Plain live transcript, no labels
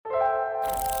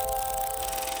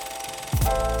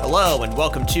Hello, and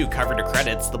welcome to Cover to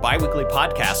Credits, the bi-weekly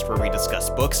podcast where we discuss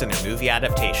books and their movie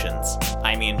adaptations.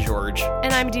 I'm Ian George.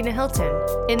 And I'm Dina Hilton.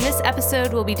 In this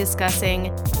episode, we'll be discussing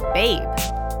Babe.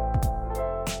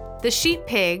 The Sheep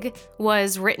Pig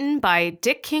was written by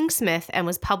Dick King Smith and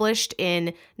was published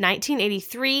in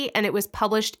 1983, and it was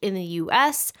published in the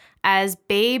U.S. as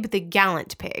Babe the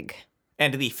Gallant Pig.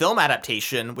 And the film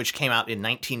adaptation, which came out in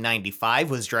 1995,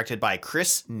 was directed by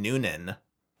Chris Noonan.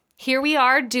 Here we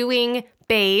are doing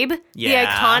Babe, the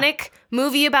iconic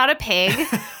movie about a pig,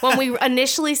 when we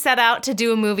initially set out to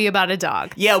do a movie about a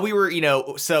dog. Yeah, we were,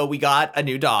 so we got a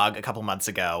new dog a couple months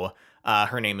ago.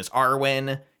 Her name is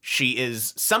Arwen. She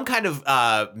is some kind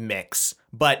of mix,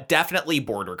 but definitely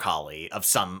border collie of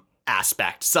some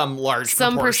aspect, some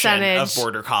proportion percentage of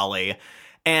border collie.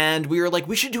 And we were like,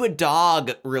 we should do a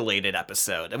dog-related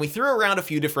episode. And we threw around a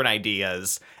few different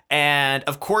ideas. And,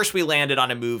 of course, we landed on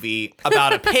a movie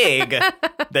about a pig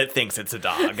that thinks it's a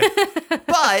dog.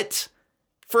 But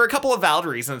for a couple of valid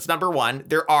reasons. Number one,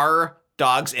 there are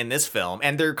dogs in this film,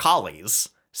 and they're collies.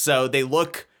 So they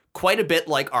look quite a bit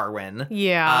like Arwen.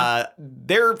 Yeah.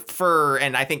 Their fur,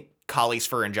 and I think collie's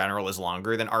fur in general, is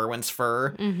longer than Arwen's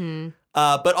fur. Mm-hmm.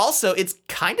 But also, it's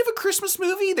kind of a Christmas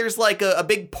movie. There's like a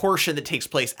big portion that takes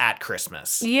place at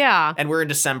Christmas. Yeah. And we're in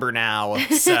December now,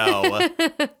 so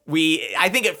I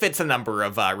think it fits a number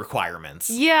of requirements.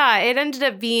 Yeah, it ended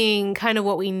up being kind of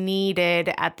what we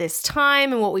needed at this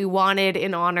time and what we wanted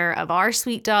in honor of our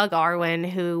sweet dog, Arwen,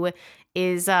 who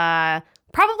is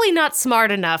probably not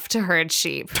smart enough to herd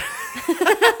sheep.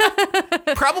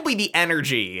 Probably the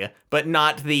energy, but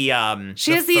not the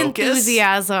she has the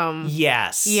enthusiasm.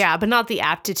 Yes. Yeah, but not the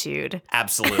aptitude.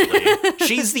 Absolutely.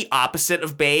 She's the opposite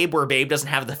of Babe, where Babe doesn't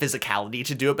have the physicality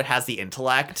to do it, but has the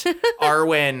intellect.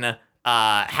 Arwen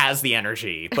has the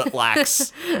energy, but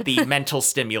lacks the mental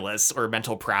stimulus or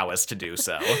mental prowess to do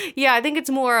so. Yeah, I think it's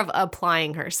more of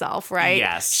applying herself, right?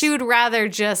 Yes. She would rather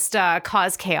just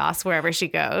cause chaos wherever she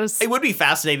goes. It would be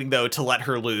fascinating, though, to let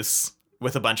her loose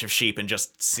with a bunch of sheep and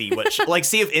just see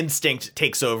see if instinct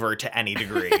takes over to any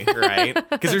degree, right?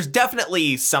 Because there's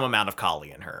definitely some amount of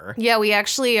collie in her. Yeah, we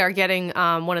actually are getting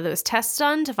one of those tests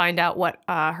done to find out what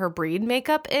her breed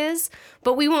makeup is,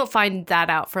 but we won't find that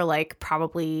out for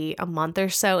probably a month or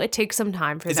so. It takes some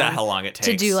time for them. Is that how long it takes?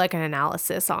 To do an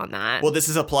analysis on that. Well, this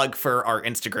is a plug for our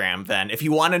Instagram then. If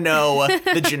you want to know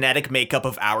the genetic makeup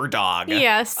of our dog,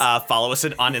 yes, follow us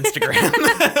on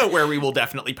Instagram where we will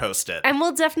definitely post it. And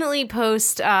we'll definitely post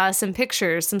some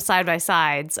pictures, some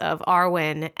side-by-sides of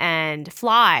Arwen and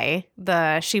Fly,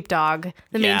 the sheepdog,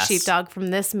 the main sheepdog from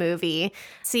this movie.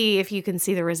 See if you can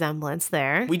see the resemblance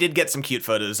there. We did get some cute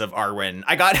photos of Arwen.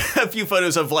 I got a few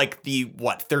photos of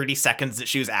 30 seconds that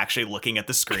she was actually looking at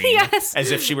the screen. Yes.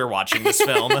 As if she were watching this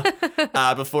film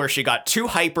before she got too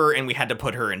hyper and we had to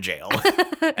put her in jail.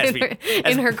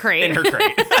 In her crate. In her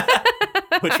crate.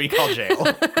 Which we call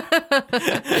jail.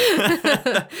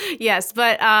 Yes,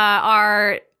 but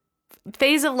our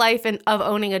phase of life of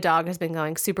owning a dog has been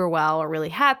going super well. We're really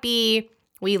happy.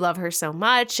 We love her so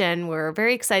much, and we're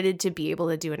very excited to be able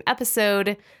to do an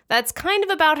episode that's kind of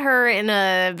about her in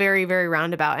a very, very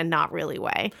roundabout and not really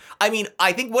way. I mean,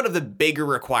 I think one of the bigger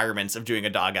requirements of doing a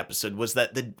dog episode was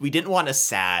that we didn't want a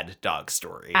sad dog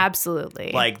story.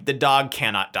 Absolutely. The dog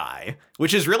cannot die,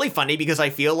 which is really funny because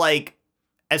I feel like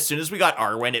as soon as we got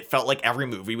Arwen, it felt like every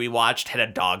movie we watched had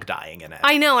a dog dying in it.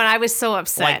 I know, and I was so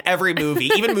upset. Every movie,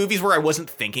 even movies where I wasn't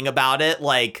thinking about it,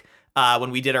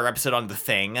 when we did our episode on The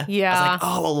Thing. Yeah. I was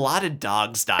like, a lot of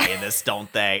dogs die in this,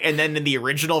 don't they? And then in the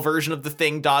original version of The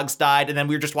Thing, dogs died. And then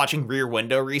we were just watching Rear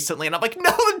Window recently, and I'm like, no,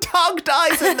 the dog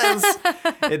dies in this.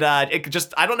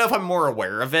 I don't know if I'm more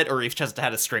aware of it or if just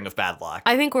had a string of bad luck.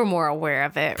 I think we're more aware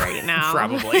of it right now.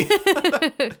 Probably.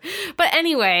 But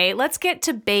anyway, let's get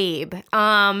to Babe.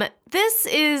 This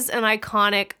is an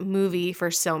iconic movie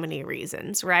for so many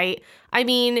reasons, right? I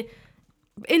mean,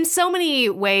 in so many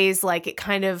ways, it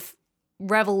kind of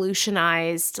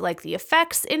revolutionized the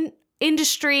effects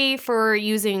industry for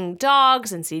using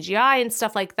dogs and CGI and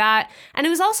stuff like that. And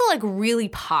it was also really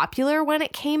popular when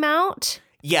it came out.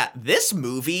 Yeah, this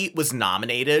movie was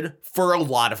nominated for a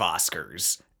lot of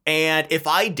Oscars. And if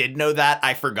I did know that,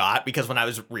 I forgot, because when I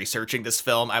was researching this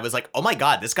film, I was like, oh my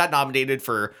God, this got nominated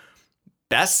for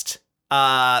Best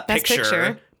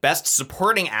Picture, Best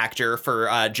Supporting Actor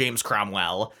for James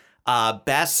Cromwell,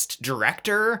 Best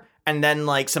Director, and then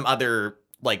some other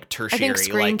tertiary, I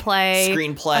think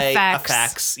screenplay,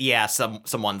 effects. Yeah, some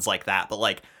ones like that,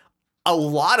 but a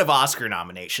lot of Oscar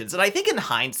nominations. And I think in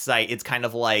hindsight, it's kind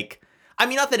of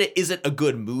not that it isn't a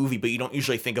good movie, but you don't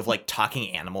usually think of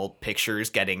Talking Animal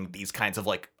Pictures getting these kinds of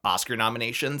Oscar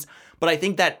nominations. But I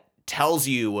think that tells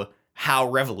you how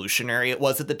revolutionary it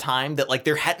was at the time that, like,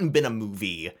 there hadn't been a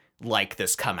movie like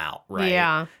this come out, right?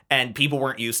 Yeah. And people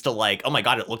weren't used to, like, oh my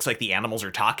God, it looks like the animals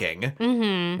are talking.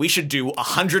 Mm-hmm. We should do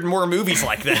 100 more movies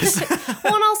like this.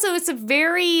 Well, and also it's a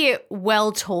very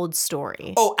well-told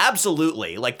story. Oh,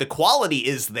 absolutely. Like, the quality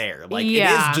is there. Like, it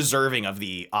is deserving of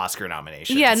the Oscar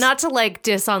nominations. Yeah, not to, like,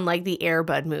 diss on, like, the Air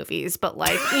Bud movies, but,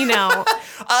 like, you know.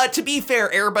 To be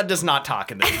fair, Air Bud does not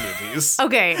talk in those movies.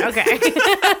 Okay.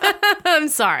 I'm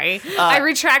sorry. I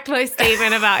retract my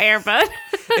statement about Air Bud.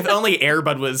 If only Air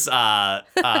Bud was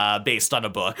based on a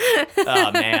book.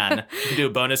 Oh, man. We can do a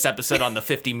bonus episode on the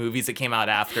 50 movies that came out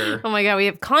after. Oh, my God. We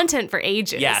have content for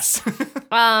ages. Yes.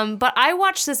 But I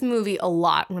watched this movie a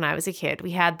lot when I was a kid.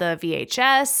 We had the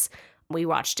VHS. We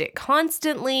watched it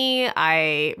constantly.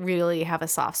 I really have a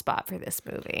soft spot for this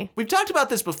movie. We've talked about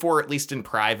this before, at least in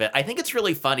private. I think it's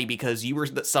really funny because you were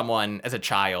someone, as a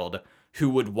child, who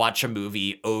would watch a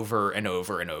movie over and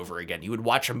over and over again. You would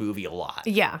watch a movie a lot.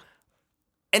 Yeah.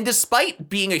 And despite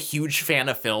being a huge fan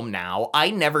of film now,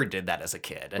 I never did that as a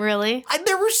kid. Really?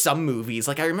 There were some movies,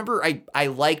 like I remember I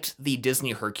liked the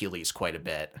Disney Hercules quite a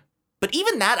bit. But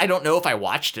even that, I don't know if I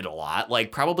watched it a lot,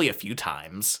 like probably a few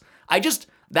times.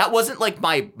 That wasn't like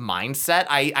my mindset.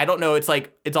 I don't know. It's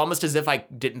like, it's almost as if I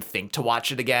didn't think to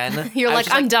watch it again. You're like,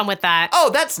 I'm done with that. Oh,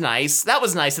 that's nice. That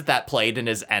was nice that played and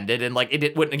is ended. And like,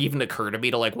 it wouldn't even occur to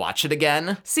me to like watch it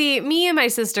again. See, me and my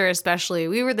sister especially,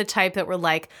 we were the type that were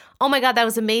like, oh my God, that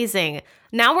was amazing.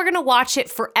 Now we're going to watch it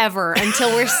forever until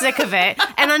we're sick of it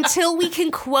and until we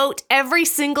can quote every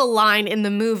single line in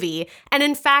the movie. And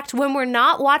in fact, when we're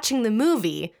not watching the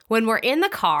movie, when we're in the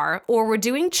car or we're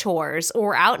doing chores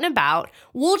or out and about,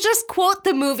 we'll just quote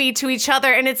the movie to each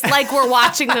other and it's like we're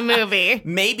watching the movie.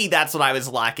 Maybe that's what I was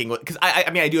lacking with, because I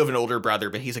mean, I do have an older brother,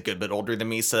 but he's a good bit older than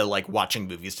me. So like watching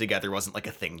movies together wasn't like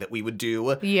a thing that we would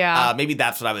do. Yeah. Maybe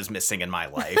that's what I was missing in my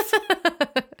life.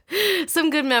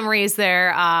 Some good memories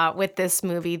there with this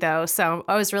movie, though. So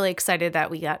I was really excited that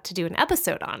we got to do an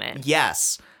episode on it.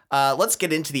 Yes. Let's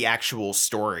get into the actual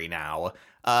story now.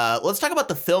 Let's talk about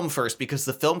the film first, because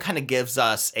the film kind of gives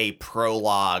us a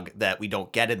prologue that we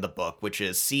don't get in the book, which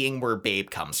is seeing where Babe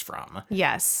comes from.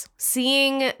 Yes.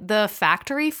 Seeing the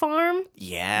factory farm.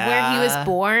 Yeah. Where he was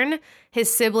born,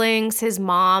 his siblings, his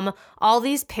mom, all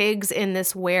these pigs in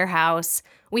this warehouse.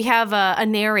 We have a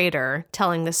narrator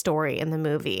telling the story in the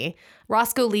movie.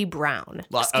 Roscoe Lee Brown,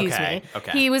 excuse me.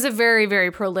 Okay. He was a very,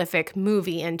 very prolific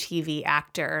movie and TV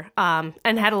actor and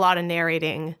had a lot of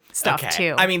narrating stuff,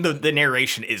 too. I mean, the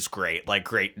narration is great, like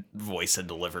great voice and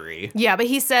delivery. Yeah, but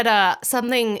he said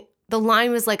something, the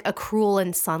line was like a cruel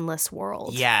and sunless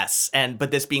world. Yes,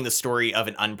 but this being the story of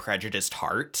an unprejudiced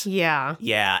heart. Yeah.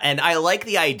 Yeah, and I like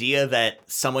the idea that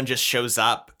someone just shows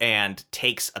up and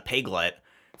takes a piglet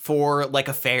for like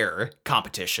a fair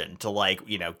competition to like,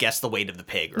 you know, guess the weight of the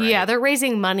pig, right? Yeah, they're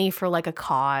raising money for like a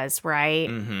cause, right?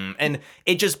 Mm-hmm. And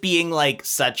it just being like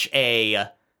such a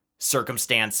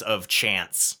circumstance of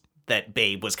chance that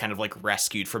Babe was kind of like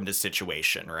rescued from this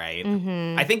situation, right?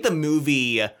 Mm-hmm. I think the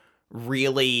movie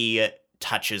really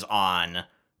touches on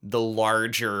the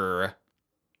larger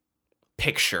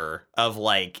picture of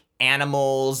like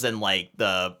animals and like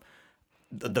the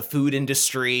food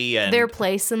industry and their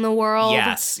place in the world.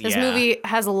 Yes, this movie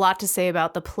has a lot to say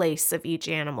about the place of each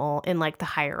animal in like the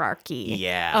hierarchy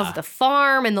of the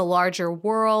farm and the larger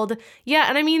world. Yeah,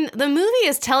 and I mean, the movie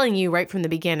is telling you right from the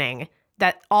beginning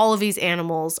that all of these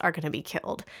animals are going to be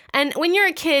killed. And when you're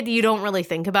a kid, you don't really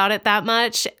think about it that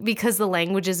much because the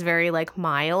language is very like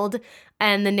mild.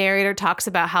 And the narrator talks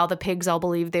about how the pigs all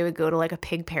believed they would go to like a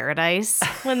pig paradise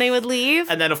when they would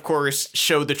leave. And then, of course,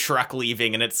 show the truck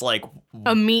leaving and it's like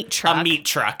a meat truck. A meat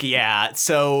truck, yeah.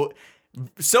 So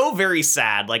very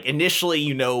sad. Like initially,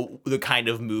 you know the kind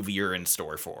of movie you're in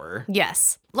store for.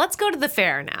 Yes. Let's go to the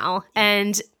fair now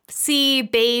and see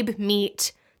Babe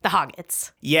meet the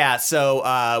Hoggets. Yeah,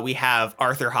 so we have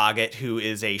Arthur Hoggett, who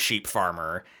is a sheep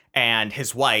farmer, and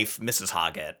his wife, Mrs.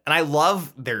 Hoggett. And I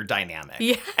love their dynamic.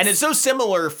 Yes. And it's so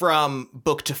similar from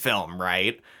book to film,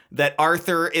 right? That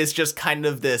Arthur is just kind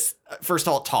of this, first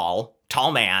of all,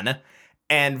 tall man,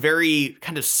 and very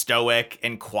kind of stoic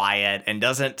and quiet and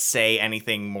doesn't say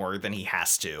anything more than he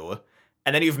has to.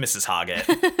 And then you have Mrs.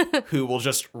 Hoggett, who will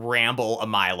just ramble a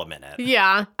mile a minute.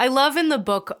 Yeah. I love in the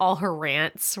book all her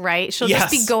rants, right? She'll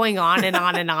just be going on and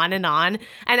on and on and on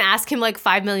and ask him like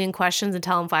 5 million questions and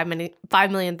tell him 5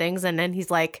 million things. And then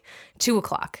he's like,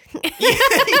 2:00.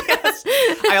 Yes.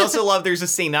 I also love there's a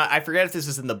scene, I forget if this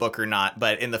is in the book or not,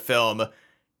 but in the film,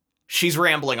 she's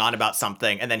rambling on about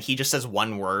something and then he just says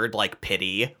one word like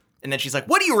pity. And then she's like,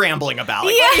 what are you rambling about?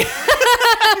 Like, what are you-"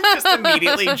 just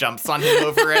immediately jumps on him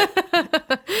over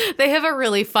it. They have a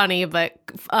really funny but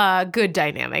good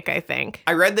dynamic, I think.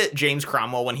 I read that James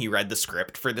Cromwell, when he read the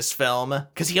script for this film,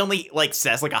 because he only like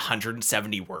says like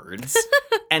 170 words,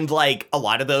 and like a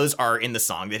lot of those are in the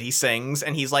song that he sings,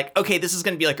 and he's like, okay, this is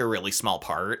going to be like a really small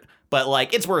part, but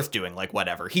like it's worth doing, like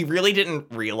whatever. He really didn't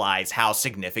realize how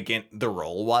significant the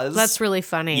role was. That's really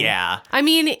funny. Yeah. I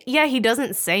mean, yeah, he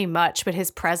doesn't say much, but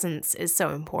his presence is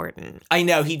so important. I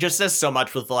know, he just says so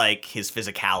much with like his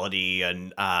physicality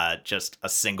and just a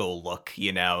single look,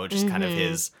 you know, just kind of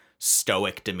his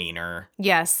stoic demeanor.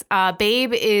 Yes.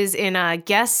 Babe is in a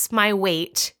Guess My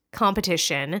Weight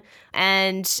competition,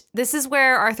 and this is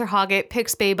where Arthur Hoggett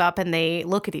picks Babe up and they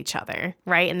look at each other,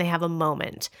 right? And they have a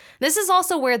moment. This is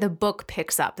also where the book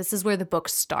picks up. This is where the book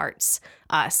starts.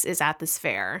 Us is at this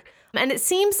fair. And it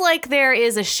seems like there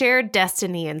is a shared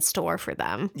destiny in store for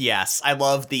them. Yes, I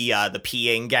love the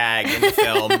peeing gag in the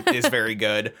film is very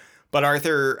good. But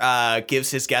Arthur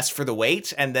gives his guess for the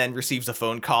weight and then receives a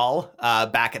phone call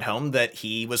back at home that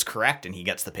he was correct and he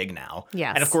gets the pig now.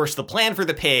 Yes. And of course, the plan for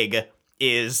the pig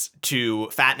is to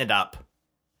fatten it up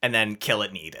and then kill it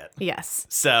and eat it. Yes.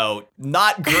 So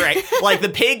not great. Like the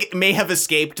pig may have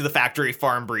escaped the factory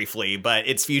farm briefly, but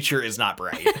its future is not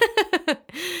bright.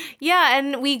 Yeah,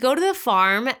 and we go to the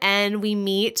farm and we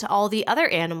meet all the other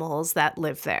animals that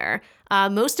live there.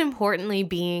 Most importantly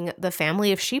being the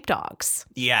family of sheepdogs.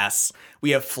 Yes.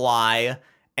 We have Fly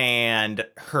and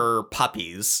her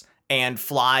puppies. And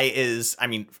Fly is, I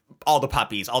mean, all the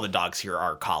puppies, all the dogs here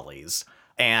are collies.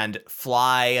 And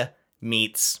Fly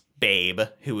meets Babe,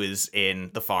 who is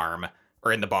in the farm,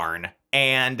 or in the barn.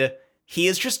 And he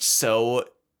is just so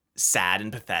sad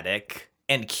and pathetic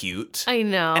and cute. I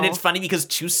know. And it's funny because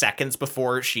 2 seconds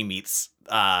before she meets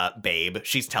Babe,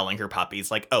 she's telling her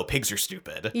puppies, like, oh, pigs are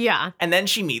stupid. Yeah. And then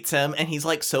she meets him, and he's,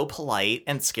 like, so polite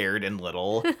and scared and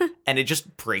little, and it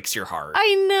just breaks your heart.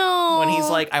 I know. When he's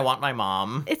like, I want my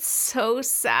mom. It's so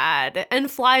sad. And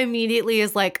Fly immediately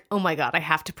is like, oh my God, I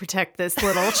have to protect this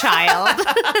little child.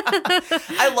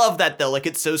 I love that, though. Like,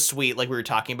 it's so sweet. Like, we were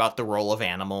talking about the role of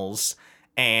animals.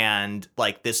 And,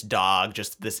 like, this dog,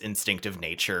 just this instinctive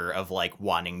nature of, like,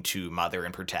 wanting to mother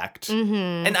and protect.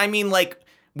 Mm-hmm. And I mean, like,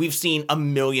 we've seen a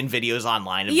million videos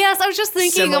online of yes, I was just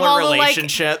thinking of similar all the, like,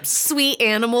 relationships. sweet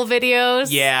animal videos.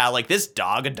 Yeah, like, this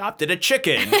dog adopted a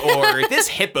chicken, or this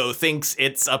hippo thinks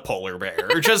it's a polar bear,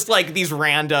 or just, like, these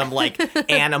random, like,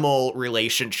 animal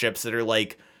relationships that are,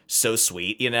 like, so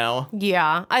sweet, you know?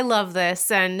 Yeah, I love this.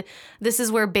 And this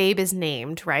is where Babe is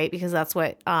named, right? Because that's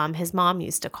what his mom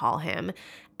used to call him.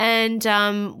 And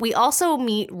we also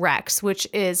meet Rex, which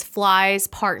is Fly's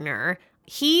partner.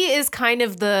 He is kind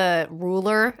of the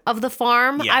ruler of the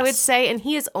farm, Yes. I would say, and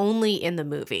he is only in the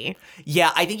movie.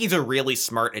 Yeah, I think he's a really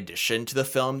smart addition to the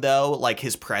film, though. Like,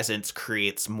 his presence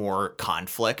creates more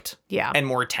conflict Yeah. and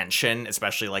more tension,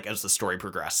 especially, like, as the story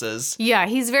progresses. Yeah,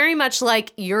 he's very much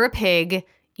like, you're a pig.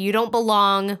 You don't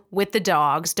belong with the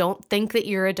dogs. Don't think that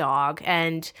you're a dog.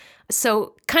 And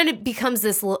so kind of becomes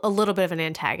this a little bit of an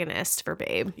antagonist for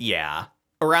Babe. Yeah.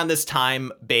 Around this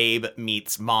time, Babe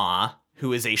meets Ma,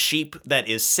 who is a sheep that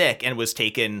is sick and was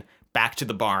taken back to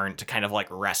the barn to kind of like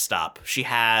rest up. She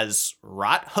has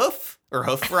rot hoof or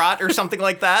hoof rot or something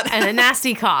like that. And a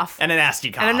nasty cough. And a nasty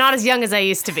cough. And I'm not as young as I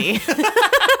used to be.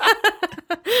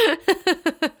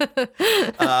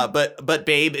 But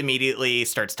Babe immediately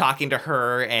starts talking to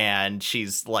her and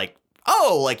she's like,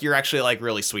 oh, like you're actually like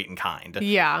really sweet and kind.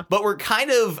 Yeah. But we're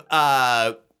kind of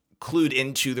clued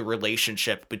into the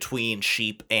relationship between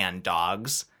sheep and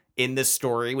dogs in this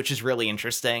story, which is really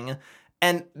interesting.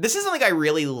 And this is something I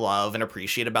really love and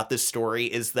appreciate about this story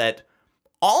is that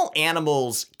all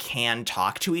animals can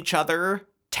talk to each other,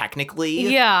 technically.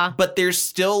 Yeah. But there's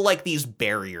still like these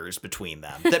barriers between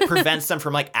them that prevents them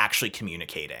from like actually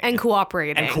communicating. And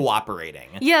cooperating.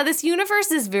 Yeah, this universe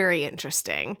is very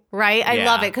interesting, right? I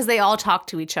love it because they all talk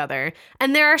to each other.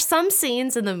 And there are some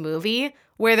scenes in the movie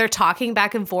where they're talking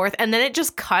back and forth and then it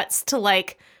just cuts to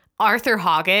like Arthur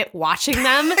Hoggett watching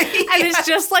them. And it's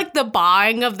just like the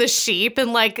baaing of the sheep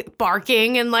and like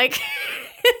barking and like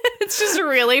it's just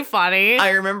really funny.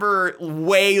 I remember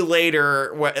way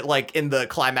later, like in the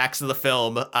climax of the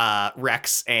film,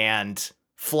 Rex and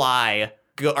Fly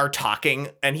are talking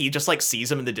and he just like sees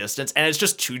them in the distance and it's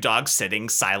just two dogs sitting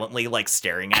silently like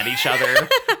staring at each other.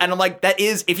 And I'm like, that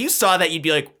is, if you saw that, you'd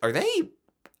be like, are they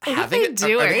having a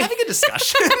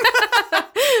discussion?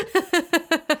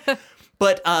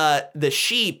 But the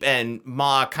sheep and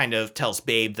Ma kind of tells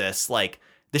Babe this, like,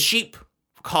 the sheep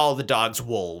call the dogs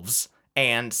wolves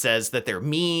and says that they're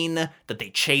mean, that they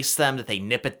chase them, that they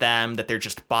nip at them, that they're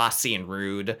just bossy and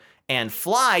rude. And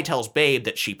Fly tells Babe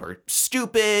that sheep are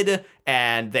stupid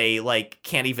and they like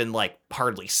can't even like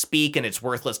hardly speak and it's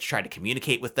worthless to try to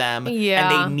communicate with them. Yeah.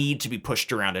 And they need to be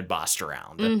pushed around and bossed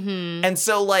around. Mm-hmm. And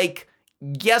so like,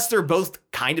 yes, they're both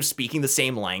kind of speaking the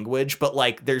same language, but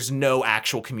like there's no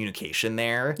actual communication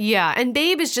there. Yeah, and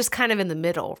Babe is just kind of in the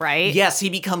middle, right? Yes, he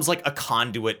becomes like a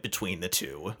conduit between the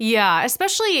two. Yeah,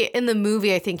 especially in the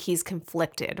movie, I think he's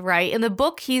conflicted, right? In the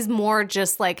book, he's more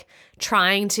just like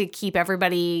trying to keep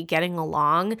everybody getting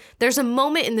along. There's a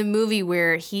moment in the movie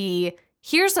where he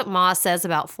hears what Ma says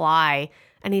about Fly,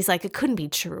 and he's like, it couldn't be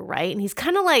true, right? And he's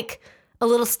kind of like a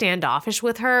little standoffish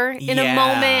with her in a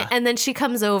moment. And then she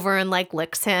comes over and like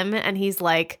licks him. And he's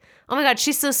like, oh my God,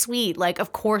 she's so sweet. Like,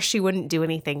 of course she wouldn't do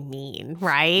anything mean,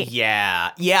 right? Yeah.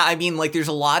 Yeah. I mean, like there's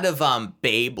a lot of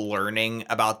Babe learning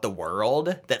about the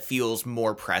world that feels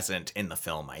more present in the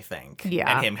film, I think.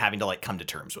 Yeah. And him having to like come to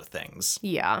terms with things.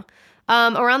 Yeah.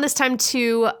 Around this time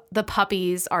too, the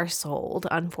puppies are sold,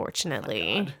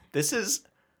 unfortunately. Oh, this is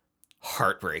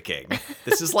heartbreaking.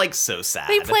 This is like so sad.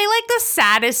 They play like the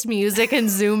saddest music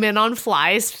and zoom in on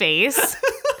Fly's face.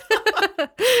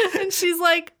 And she's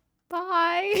like,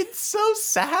 bye. It's so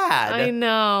sad. I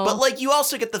know. But like you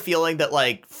also get the feeling that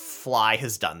like Fly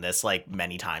has done this like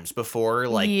many times before.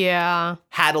 Like yeah.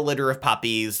 had a litter of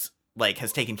puppies, like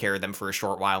has taken care of them for a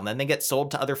short while, and then they get sold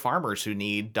to other farmers who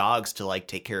need dogs to like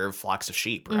take care of flocks of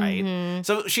sheep, right? Mm-hmm.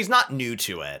 So she's not new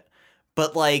to it.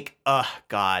 But like,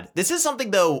 God, this is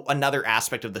something though, another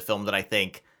aspect of the film that I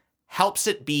think helps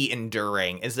it be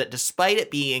enduring is that despite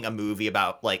it being a movie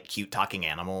about like cute talking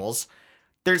animals,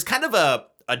 there's kind of a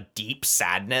deep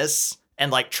sadness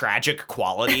and like tragic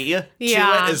quality to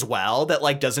Yeah. it as well that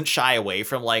like doesn't shy away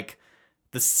from like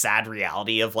the sad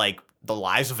reality of like the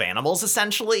lives of animals,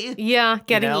 essentially. Yeah,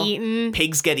 getting You know? eaten.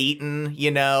 Pigs get eaten,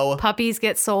 you know? Puppies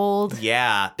get sold.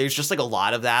 Yeah, there's just like a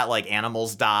lot of that, like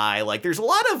animals die. Like there's a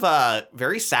lot of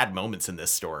very sad moments in this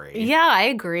story. Yeah, I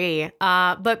agree.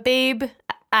 But Babe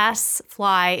asks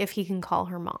Fly if he can call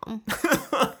her mom.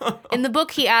 In the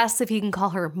book, he asks if he can call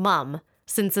her mum,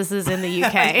 since this is in the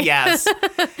UK. Yes.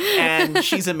 And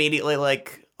she's immediately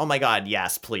like, oh my God,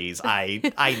 yes, please. I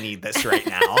need this right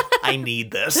now. I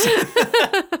need this.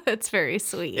 It's very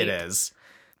sweet. It is.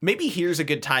 Maybe here's a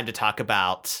good time to talk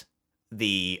about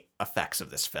the effects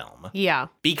of this film. Yeah.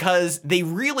 Because they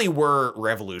really were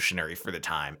revolutionary for the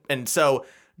time. And so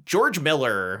George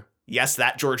Miller, yes,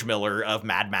 that George Miller of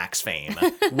Mad Max fame,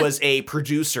 was a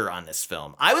producer on this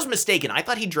film. I was mistaken. I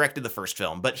thought he directed the first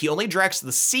film, but he only directs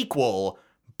the sequel,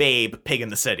 Babe, Pig in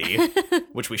the City,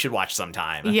 which we should watch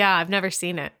sometime. Yeah, I've never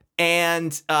seen it.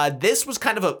 And this was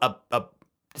kind of a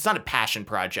it's not a passion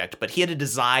project, but he had a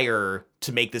desire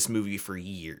to make this movie for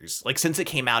years. Like since it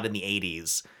came out in the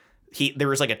 80s, there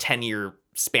was like a 10-year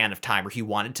span of time where he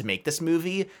wanted to make this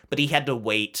movie, but he had to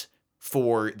wait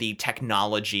for the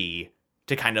technology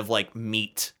to kind of like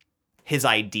meet his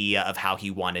idea of how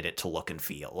he wanted it to look and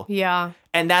feel. Yeah.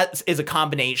 And that is a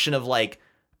combination of like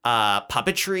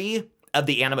puppetry, of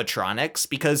the animatronics,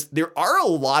 because there are a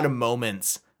lot of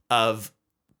moments of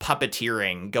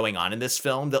puppeteering going on in this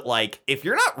film that like if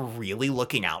you're not really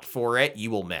looking out for it,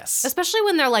 you will miss. Especially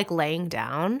when they're like laying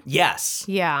down. Yes.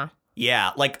 Yeah.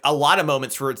 Yeah, like a lot of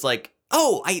moments where it's like,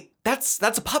 oh, that's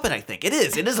a puppet, I think. It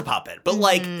is a puppet. But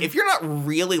like if you're not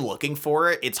really looking for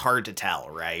it, it's hard to tell,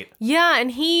 right? Yeah, and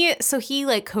he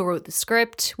like co-wrote the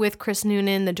script with Chris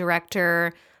Noonan, the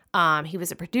director. He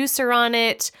was a producer on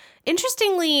it.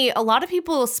 Interestingly, a lot of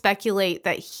people speculate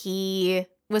that he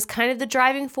was kind of the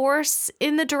driving force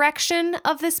in the direction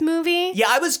of this movie. Yeah,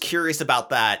 I was curious about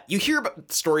that. You hear about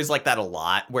stories like that a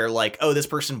lot where like, oh, this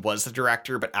person was the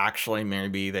director, but actually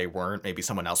maybe they weren't. Maybe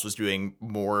someone else was doing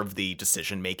more of the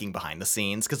decision making behind the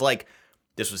scenes. Because like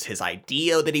this was his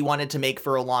idea that he wanted to make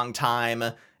for a long time.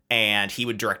 And he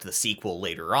would direct the sequel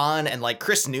later on. And like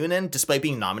Chris Noonan, despite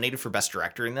being nominated for Best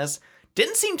Director in this,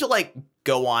 didn't seem to like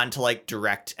go on to like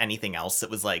direct anything else that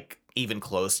was like even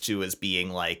close to as being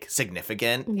like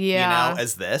significant, you know,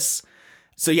 as this.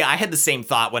 So yeah, I had the same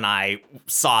thought when I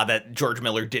saw that George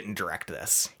Miller didn't direct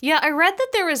this. Yeah, I read that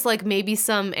there was like maybe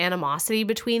some animosity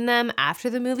between them after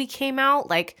the movie came out.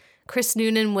 Like Chris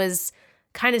Noonan was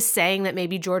kind of saying that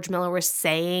maybe George Miller was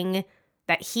saying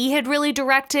that he had really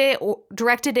directed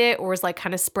it or was like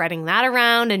kind of spreading that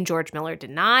around, and George Miller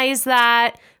denies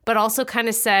that, but also kind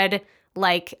of said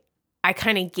like, I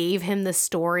kind of gave him the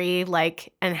story,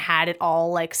 like, and had it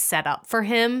all, like, set up for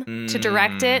him to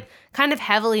direct it, kind of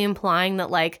heavily implying that,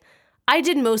 like, I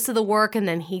did most of the work and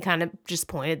then he kind of just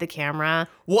pointed the camera.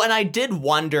 Well, and I did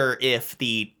wonder if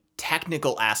the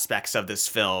technical aspects of this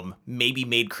film maybe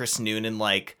made Chris Noonan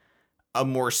like a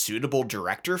more suitable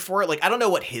director for it. Like, I don't know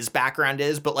what his background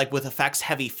is, but like with effects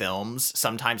heavy films,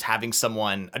 sometimes having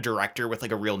a director with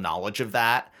like a real knowledge of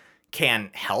that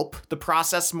can help the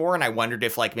process more. And I wondered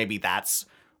if like maybe that's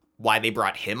why they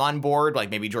brought him on board. Like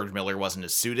maybe George Miller wasn't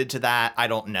as suited to that. I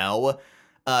don't know.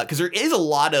 Because there is a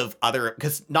lot of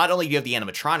because not only do you have the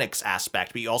animatronics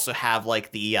aspect, but you also have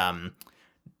like the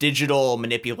digital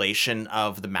manipulation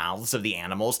of the mouths of the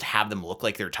animals to have them look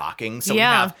like they're talking. So we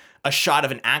have a shot of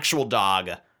an actual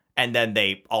dog, and then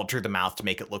they alter the mouth to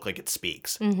make it look like it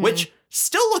speaks, which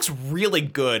still looks really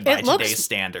good by today's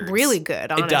standards. Really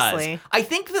good, honestly. It does. I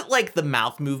think that like the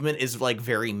mouth movement is like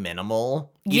very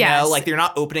minimal. You know, like they're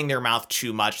not opening their mouth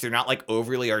too much. They're not like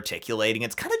overly articulating.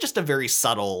 It's kind of just a very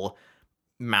subtle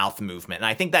mouth movement. And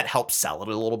I think that helps sell it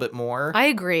a little bit more. I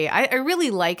agree. I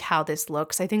really like how this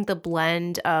looks. I think the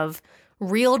blend of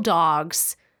real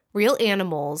dogs, real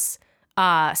animals,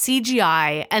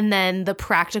 CGI, and then the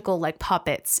practical like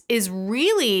puppets is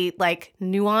really like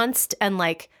nuanced and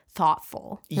like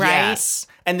thoughtful, right? Yes.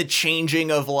 And the changing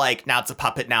of like, now it's a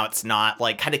puppet, now it's not,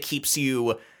 like kind of keeps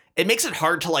you, it makes it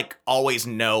hard to like always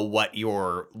know what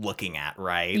you're looking at,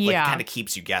 right? Like it kind of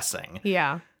keeps you guessing.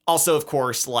 Yeah. Also, of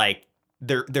course, like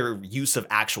their use of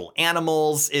actual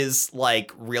animals is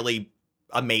like really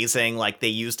amazing. Like they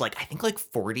used like, I think like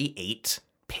 48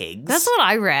 pigs. That's what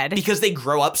I read. Because they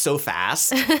grow up so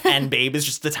fast, and Babe is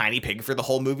just the tiny pig for the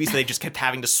whole movie, so they just kept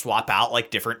having to swap out like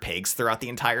different pigs throughout the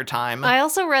entire time. I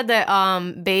also read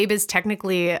that Babe is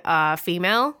technically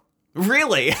female.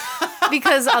 Really?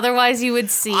 Because otherwise you would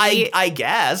see I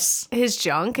guess his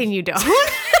junk and you don't.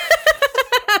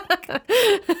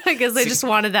 I guess they just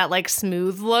wanted that like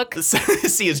smooth look.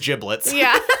 See his giblets.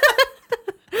 Yeah.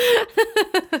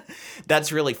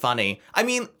 That's really funny. I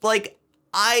mean, like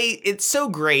it's so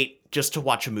great just to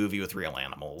watch a movie with real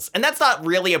animals. And that's not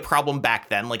really a problem back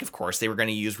then. Like, of course, they were going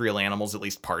to use real animals at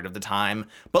least part of the time.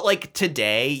 But, like,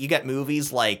 today, you get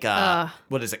movies like,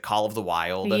 what is it, Call of the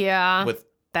Wild? Yeah. With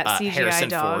that CGI Harrison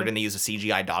dog. Ford, and they use a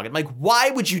CGI dog. And, like, why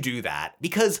would you do that?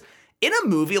 Because in a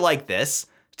movie like this,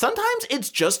 sometimes it's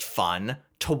just fun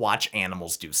to watch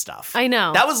animals do stuff. I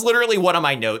know. That was literally one of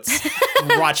my notes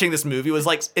watching this movie was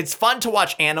like, it's fun to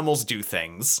watch animals do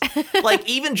things. Like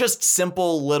even just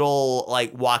simple little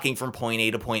like walking from point A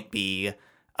to point B.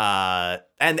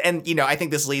 And you know, I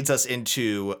think this leads us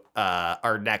into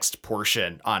our next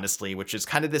portion, honestly, which is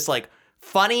kind of this like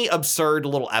funny, absurd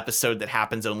little episode that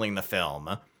happens only in the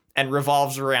film and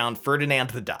revolves around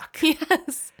Ferdinand the Duck.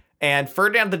 Yes. And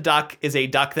Ferdinand the Duck is a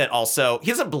duck that also, he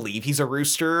doesn't believe he's a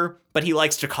rooster, but he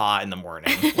likes to caw in the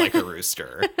morning like a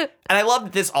rooster. And I love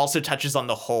that this also touches on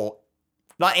the whole,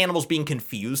 not animals being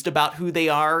confused about who they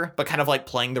are, but kind of like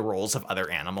playing the roles of other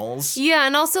animals. Yeah,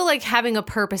 and also like having a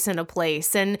purpose and a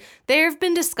place. And there have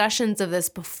been discussions of this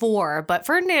before, but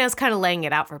Ferdinand's kind of laying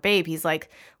it out for Babe. He's like,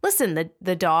 listen,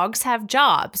 the dogs have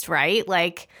jobs, right?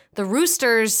 Like the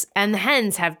roosters and the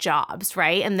hens have jobs,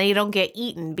 right? And they don't get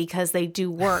eaten because they do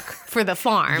work for the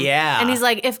farm. Yeah. And he's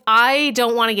like, if I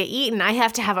don't want to get eaten, I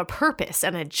have to have a purpose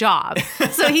and a job.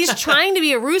 So he's trying to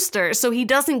be a rooster so he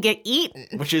doesn't get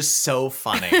eaten. Which is so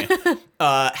funny.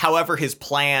 However, his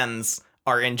plans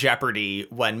are in jeopardy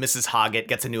when Mrs. Hoggett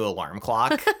gets a new alarm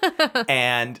clock.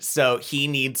 And so he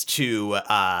needs to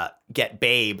get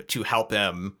Babe to help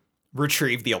him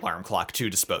retrieve the alarm clock to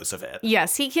dispose of it.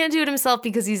 Yes, he can't do it himself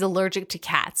because he's allergic to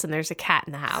cats and there's a cat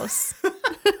in the house.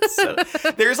 So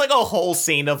there's like a whole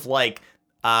scene of like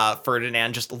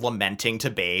Ferdinand just lamenting to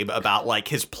Babe about like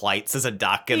his plights as a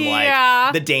duck and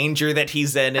like the danger that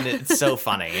he's in, and it's so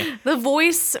funny. The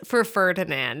voice for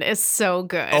Ferdinand is so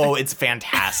good. Oh, it's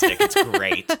fantastic. It's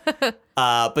great.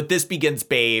 But this begins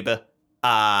Babe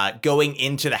going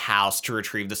into the house to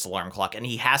retrieve this alarm clock, and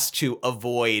he has to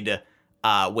avoid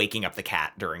waking up the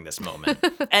cat during this moment.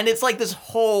 And it's like this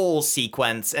whole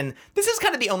sequence, and this is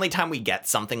kind of the only time we get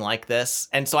something like this.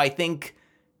 And so I think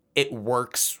it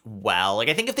works well. Like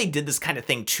I think if they did this kind of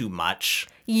thing too much,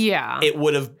 it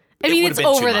would have I mean, it's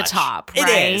over the top,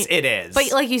 right? It is.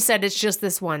 But like you said, it's just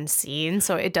this one scene,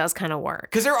 so it does kind of work.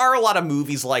 Because there are a lot of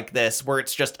movies like this where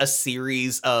it's just a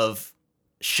series of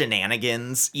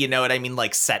shenanigans, you know what I mean?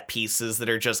 Like set pieces that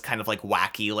are just kind of like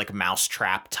wacky, like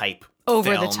mousetrap type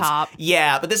over films. the top.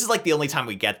 Yeah, but this is like the only time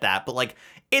we get that. But like,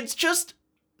 it's just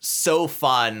so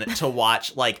fun to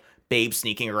watch like Babe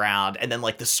sneaking around and then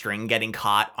like the string getting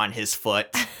caught on his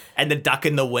foot and the duck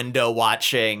in the window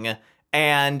watching.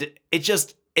 And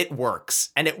it works.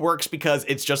 And it works because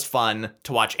it's just fun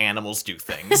to watch animals do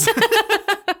things.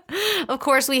 Of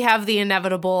course, we have the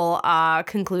inevitable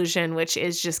conclusion, which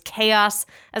is just chaos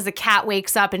as the cat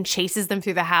wakes up and chases them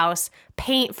through the house,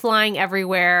 paint flying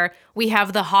everywhere. We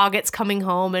have the Hoggets coming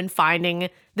home and finding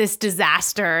this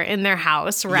disaster in their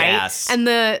house, right? Yes. And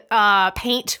the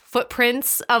paint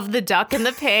footprints of the duck and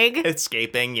the pig.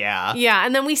 Escaping, yeah. Yeah,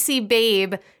 and then we see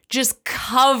Babe just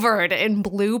covered in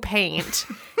blue paint,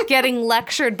 getting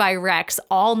lectured by Rex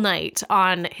all night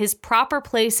on his proper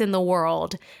place in the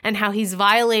world and how he's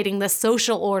violating the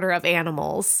social order of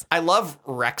animals. I love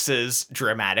Rex's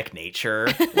dramatic nature.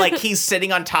 Like, he's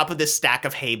sitting on top of this stack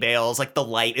of hay bales. Like, the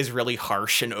light is really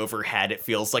harsh and overhead. It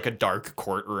feels like a dark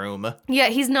courtroom. Yeah,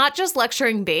 he's not just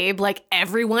lecturing Babe. Like,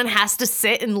 everyone has to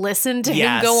sit and listen to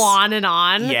him go on and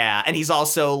on. Yeah, and he's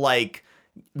also, like,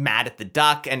 mad at the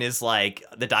duck and is like,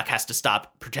 the duck has to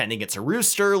stop pretending it's a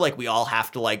rooster. Like, we all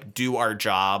have to, like, do our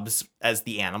jobs as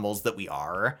the animals that we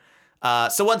are.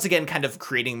 So once again, kind of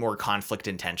creating more conflict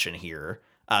and tension here,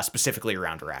 specifically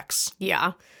around Rex.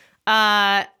 Yeah.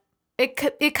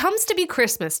 It comes to be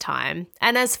Christmas time.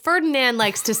 And as Ferdinand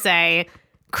likes to say,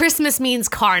 Christmas means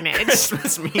carnage.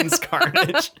 Christmas means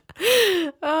carnage.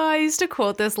 Oh, I used to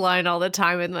quote this line all the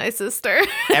time with my sister.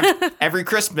 Every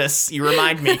Christmas, you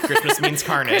remind me, Christmas means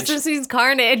carnage. Christmas means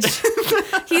carnage.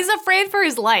 He's afraid for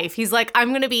his life. He's like,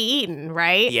 I'm going to be eaten,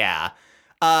 right? Yeah.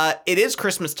 It is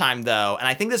Christmas time, though, and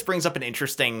I think this brings up an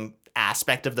interesting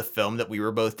aspect of the film that we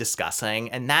were both discussing,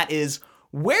 and that is,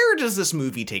 where does this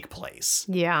movie take place?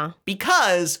 Yeah.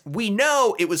 Because we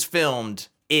know it was filmed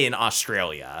in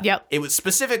Australia. Yep. It was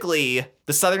specifically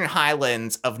the Southern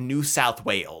Highlands of New South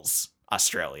Wales,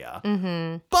 Australia.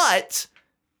 Mm-hmm. But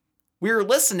we were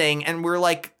listening and we're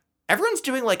like, everyone's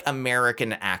doing like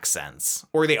American accents,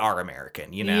 or they are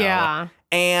American, you know? Yeah.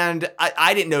 And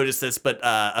I didn't notice this, but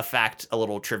a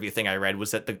little trivia thing I read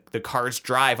was that the cars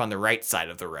drive on the right side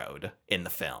of the road in the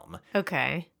film.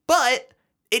 Okay. But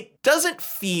it doesn't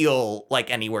feel like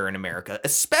anywhere in America,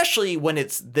 especially when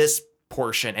it's this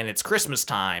portion and it's Christmas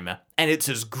time and it's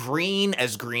as green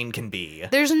can be.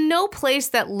 There's no place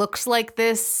that looks like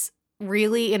this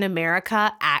really in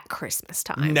America at Christmas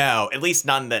time. No, at least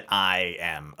none that I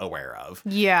am aware of.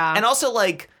 Yeah. And also,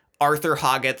 like, Arthur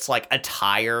Hoggett's like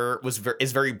attire is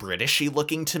very Britishy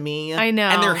looking to me. I know.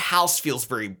 And their house feels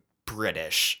very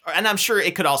British. And I'm sure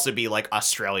it could also be like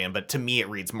Australian, but to me it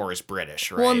reads more as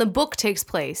British, right? Well, and the book takes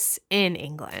place in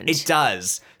England. It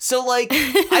does. So, like,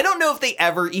 I don't know if they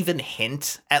ever even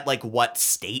hint at, like, what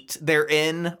state they're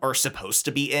in or supposed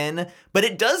to be in, but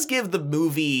it does give the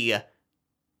movie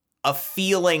a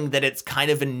feeling that it's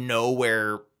kind of in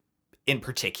nowhere in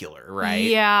particular, right?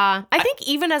 Yeah. I think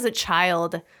even as a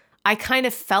child, I kind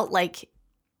of felt like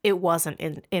it wasn't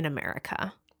in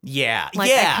America. Yeah.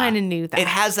 Like, yeah. I kind of knew that. It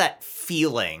has that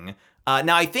feeling.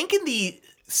 Now, I think in the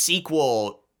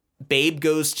sequel, Babe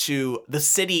goes to the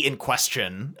city in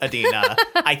question, Adina.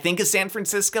 I think is San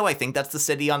Francisco. I think that's the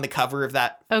city on the cover of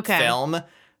that film.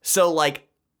 So, like,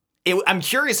 I'm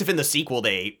curious if in the sequel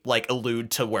they, like, allude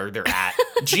to where they're at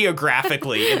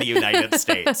geographically in the United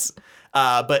States.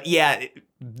 But yeah,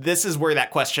 this is where that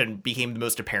question became the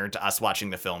most apparent to us watching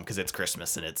the film, because it's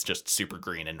Christmas and it's just super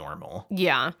green and normal.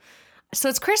 Yeah. So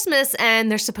it's Christmas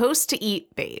and they're supposed to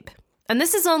eat Babe. And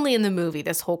this is only in the movie,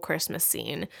 this whole Christmas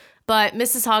scene. But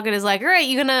Mrs. Hoggett is like, all right,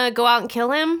 you gonna go out and kill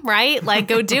him, right? Like,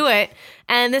 go do it.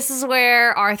 And this is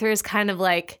where Arthur is kind of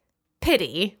like,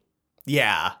 pity.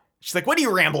 Yeah. She's like, what are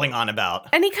you rambling on about?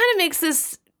 And he kind of makes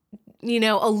this,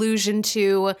 allusion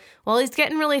to, well, he's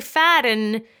getting really fat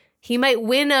and he might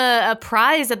win a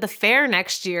prize at the fair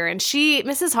next year. And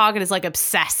Mrs. Hoggett is like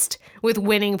obsessed with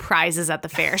winning prizes at the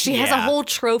fair. She has a whole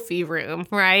trophy room,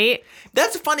 right?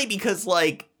 That's funny because,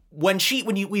 like, when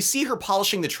we see her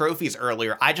polishing the trophies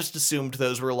earlier, I just assumed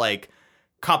those were like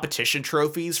competition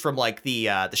trophies from like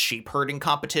the sheep herding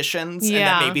competitions, and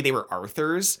that maybe they were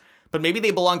Arthur's. But maybe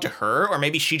they belong to her, or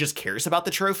maybe she just cares about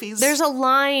the trophies. There's a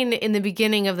line in the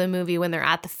beginning of the movie when they're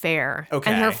at the fair, and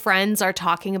her friends are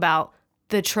talking about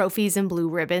the trophies and blue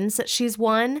ribbons that she's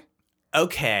won.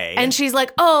 Okay. And she's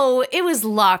like, oh, it was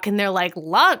luck. And they're like,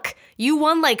 luck? You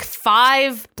won like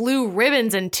 5 blue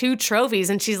ribbons and 2 trophies.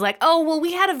 And she's like, oh, well,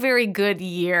 we had a very good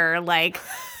year, like,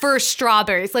 for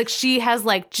strawberries. Like, she has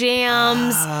like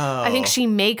jams. I think she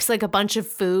makes like a bunch of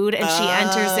food and she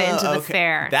enters it into the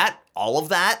fair. All of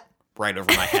that? Right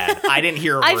over my head. I didn't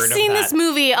hear a word of that. I've seen this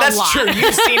movie a lot. That's true.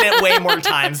 You've seen it way more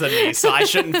times than me, so I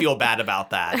shouldn't feel bad about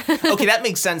that. Okay, that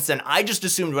makes sense then. I just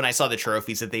assumed when I saw the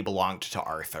trophies that they belonged to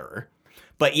Arthur.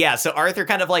 But yeah, so Arthur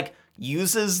kind of like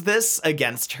uses this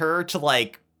against her to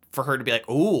like, for her to be like,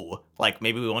 ooh, like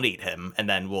maybe we won't eat him and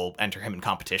then we'll enter him in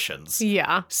competitions.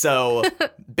 Yeah. So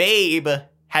Babe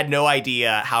had no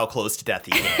idea how close to death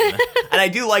he came. And I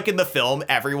do like in the film,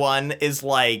 everyone is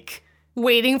like...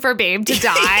 waiting for Babe to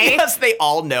die. Yes, they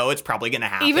all know it's probably going to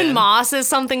happen. Even Ma says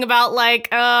something about like,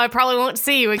 I probably won't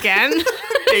see you again.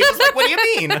 Babe is like, what do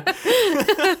you mean?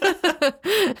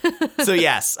 So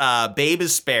yes, Babe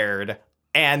is spared,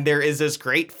 and there is this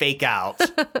great fake out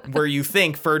where you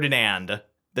think Ferdinand,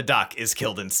 the duck, is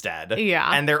killed instead. Yeah.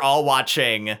 And they're all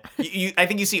watching. I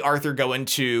think you see Arthur go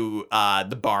into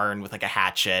the barn with like a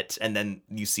hatchet, and then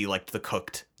you see like the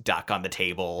cooked duck on the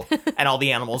table, and all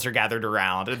the animals are gathered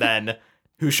around, and then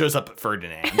who shows up but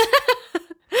Ferdinand?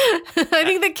 I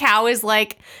think the cow is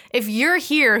like, if you're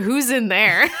here, who's in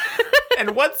there?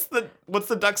 And what's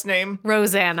the duck's name?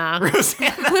 Rosanna.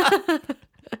 Rosanna.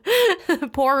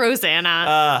 Poor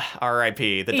Rosanna.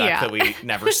 R.I.P. the duck that we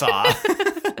never saw.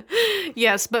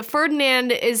 Yes, but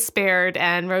Ferdinand is spared,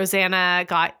 and Rosanna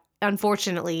got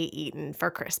unfortunately eaten for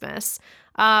Christmas.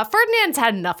 Ferdinand's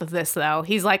had enough of this, though.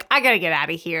 He's like, I gotta get out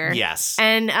of here. Yes.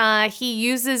 And he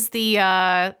uses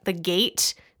the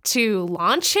gate to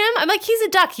launch him. I'm like, he's a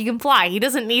duck. He can fly. He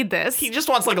doesn't need this. He just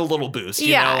wants like a little boost.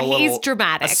 He's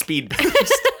dramatic. A speed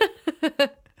boost.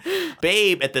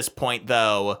 Babe, at this point,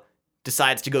 though,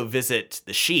 decides to go visit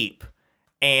the sheep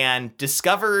and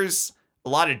discovers a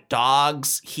lot of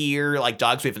dogs here, like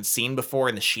dogs we haven't seen before,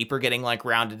 and the sheep are getting like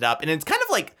rounded up. And it's kind of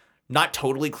like not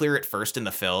totally clear at first in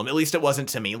the film. At least it wasn't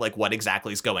to me, like what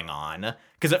exactly is going on.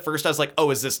 Because at first I was like, oh,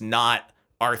 is this not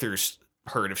Arthur's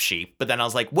herd of sheep? But then I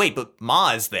was like, wait, but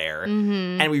Ma is there.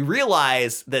 Mm-hmm. And we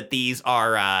realize that these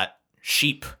are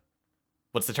sheep.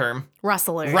 What's the term?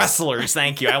 Rustlers. Rustlers,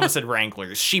 thank you. I almost said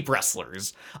wranglers. Sheep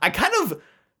wrestlers. I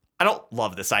don't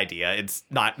love this idea. It's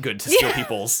not good to steal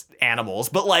people's animals,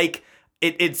 but like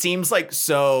it seems like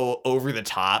so over the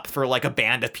top for like a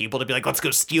band of people to be like, let's go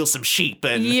steal some sheep.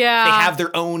 And they have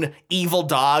their own evil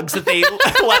dogs that they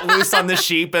let loose on the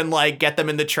sheep and like get them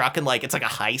in the truck, and like it's like a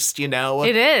heist, you know?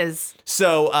 It is.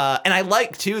 So, and I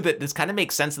like too that this kind of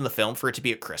makes sense in the film for it to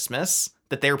be at Christmas,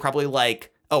 that they were probably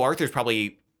like, oh, Arthur's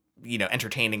probably, you know,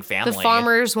 entertaining family. The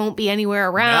farmers won't be anywhere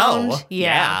around. No.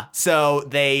 Yeah. So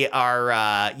they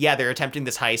are, they're attempting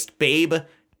this heist. Babe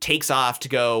takes off to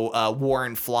go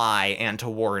warn Fly and to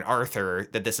warn Arthur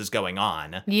that this is going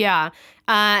on. Yeah.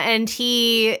 And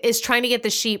he is trying to get the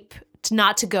sheep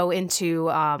not to go into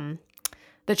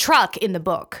the truck in the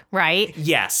book, right?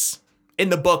 Yes. In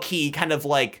the book, he kind of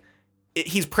like,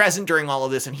 he's present during all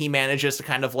of this, and he manages to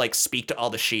kind of like speak to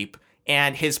all the sheep,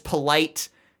 and his polite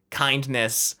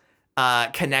kindness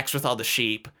connects with all the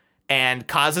sheep and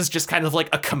causes just kind of like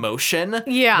a commotion.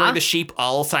 Yeah. Where the sheep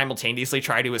all simultaneously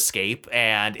try to escape,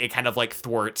 and it kind of like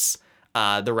thwarts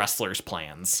the rustlers'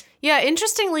 plans. Yeah,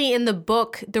 interestingly, in the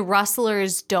book, the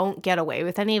rustlers don't get away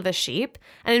with any of the sheep.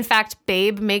 And in fact,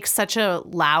 Babe makes such a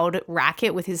loud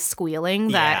racket with his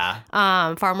squealing that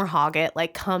Farmer Hoggett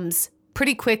like comes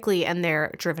pretty quickly, and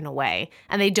they're driven away,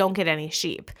 and they don't get any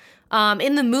sheep.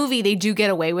 In the movie, they do get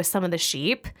away with some of the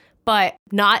sheep, but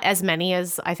not as many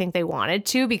as I think they wanted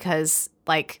to, because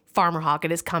like Farmer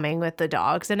Hoggett is coming with the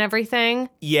dogs and everything.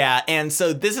 Yeah, and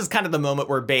so this is kind of the moment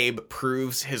where Babe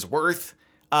proves his worth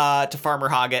to Farmer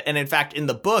Hoggett. And in fact, in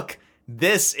the book,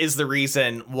 this is the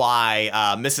reason why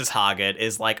Mrs. Hoggett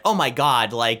is like, oh my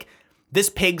God, like this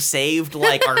pig saved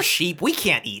like our sheep. We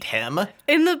can't eat him.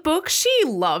 In the book, she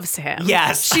loves him.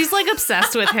 Yes. She's like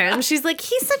obsessed with him. She's like,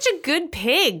 he's such a good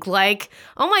pig. Like,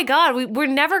 oh my God, we're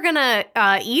never gonna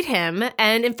eat him.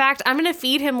 And in fact, I'm gonna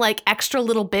feed him like extra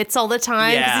little bits all the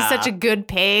time because he's such a good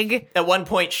pig. At one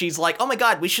point, she's like, oh my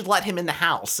God, we should let him in the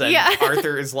house. And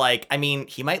Arthur is like, I mean,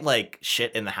 he might like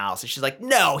shit in the house. And she's like,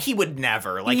 no, he would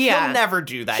never. Like, he'll never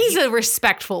do that. He's a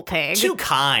respectful pig. Too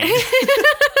kind.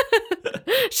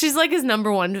 She's like his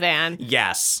number one fan.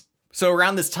 Yes. So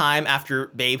around this time, after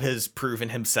Babe has proven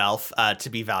himself to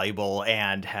be valuable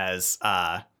and has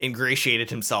ingratiated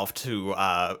himself to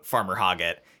Farmer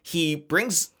Hoggett, he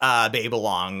brings Babe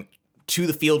along to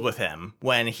the field with him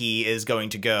when he is going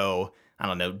to go, I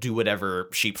don't know, do whatever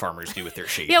sheep farmers do with their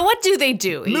sheep. Yeah, what do they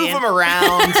do? Move them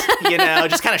around, you know,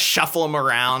 just kind of shuffle them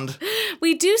around.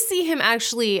 We do see him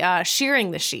actually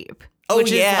shearing the sheep. Oh,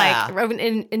 which is like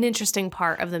an interesting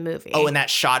part of the movie. Oh, and that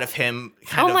shot of him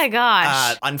kind of my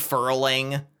gosh.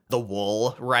 Unfurling the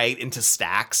wool right into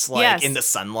stacks, like in the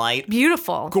sunlight.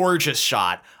 Beautiful. Gorgeous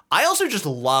shot. I also just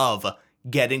love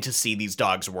getting to see these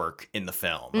dogs work in the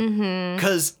film.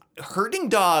 Because herding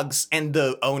dogs and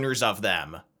the owners of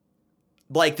them,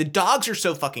 like the dogs are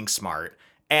so fucking smart.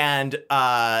 And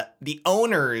the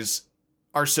owners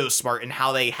are so smart in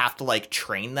how they have to like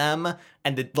train them,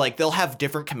 and like they'll have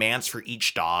different commands for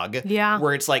each dog. Yeah.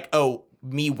 Where it's like, oh,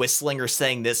 me whistling or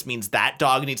saying this means that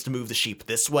dog needs to move the sheep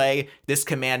this way. This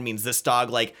command means this dog.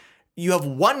 Like, you have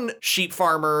one sheep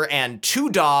farmer and 2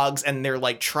 dogs, and they're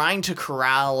like trying to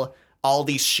corral all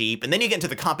these sheep. And then you get into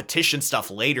the competition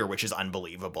stuff later, which is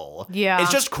unbelievable. Yeah.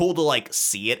 It's just cool to like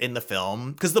see it in the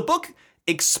film because the book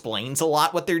explains a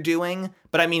lot what they're doing.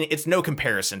 But I mean, it's no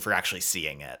comparison for actually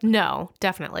seeing it. No,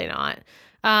 definitely not.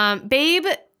 Babe,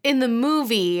 in the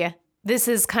movie, this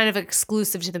is kind of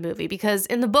exclusive to the movie because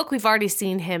in the book, we've already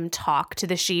seen him talk to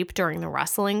the sheep during the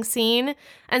wrestling scene.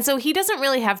 And so he doesn't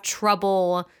really have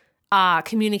trouble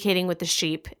communicating with the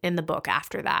sheep in the book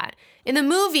after that. In the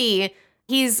movie,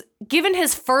 he's given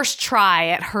his first try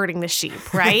at herding the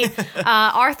sheep, right?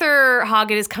 Arthur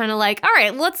Hoggett is kind of like, all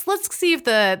right, let's see if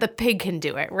the pig can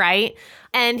do it, right?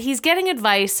 And he's getting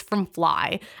advice from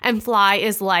Fly. And Fly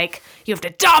is like, you have to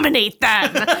dominate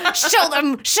them.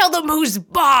 Show them who's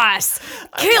boss.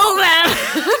 Kill them.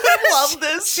 I love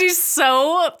this. She's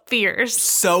so fierce.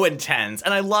 So intense.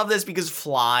 And I love this because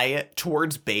Fly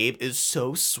towards Babe is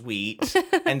so sweet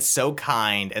and so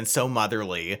kind and so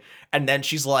motherly. And then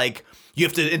she's like, you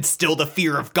have to instill the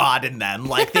fear of God in them.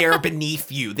 Like, they are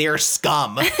beneath you. They are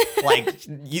scum. Like,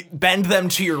 you bend them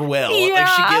to your will. Yeah. Like,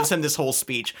 she gives him this whole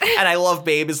speech. And I love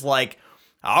Babe is like,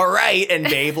 all right. And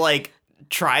Babe, like,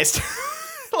 tries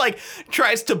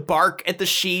to bark at the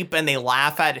sheep, and they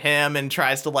laugh at him and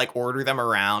tries to, like, order them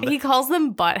around. He calls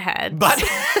them buttheads.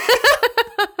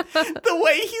 The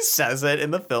way he says it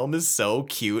in the film is so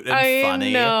cute and funny.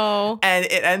 I know. And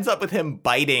it ends up with him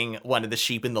biting one of the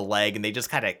sheep in the leg, and they just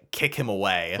kind of kick him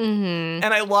away. Mm-hmm.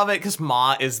 And I love it because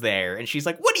Ma is there, and she's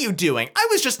like, what are you doing? I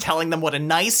was just telling them what a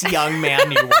nice young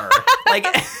man you were. Like,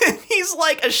 he's,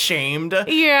 like, ashamed. Yeah.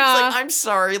 He's like, I'm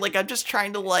sorry. Like, I'm just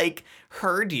trying to, like,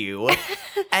 herd you.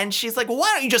 And she's like, well,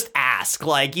 why don't you just ask?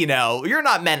 Like, you know, you're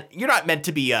not meant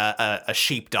to be a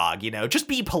sheepdog, you know, just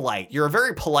be polite. You're a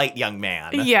very polite young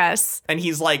man. Yes. And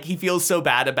he's like, he feels so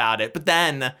bad about it, but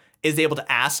then is able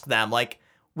to ask them, like,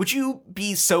 would you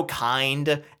be so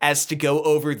kind as to go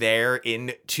over there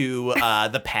into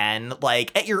the pen,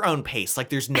 like, at your own pace? Like,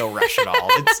 there's no rush at all.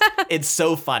 It's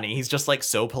so funny. He's just, like,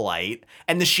 so polite.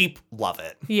 And the sheep love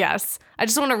it. Yes. I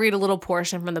just want to read a little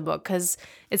portion from the book because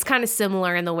it's kind of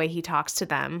similar in the way he talks to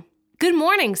them. Good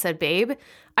morning, said Babe.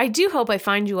 I do hope I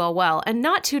find you all well and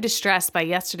not too distressed by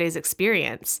yesterday's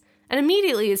experience. And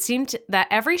immediately it seemed that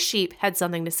every sheep had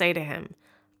something to say to him.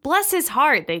 Bless his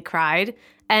heart, they cried.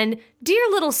 And dear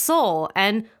little soul,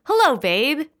 and hello,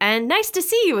 babe, and nice to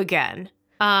see you again.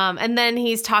 And then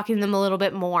he's talking to them a little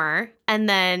bit more. And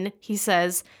then he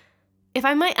says, if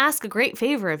I might ask a great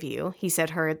favor of you, he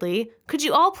said hurriedly, could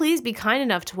you all please be kind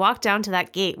enough to walk down to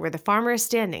that gate where the farmer is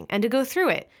standing and to go through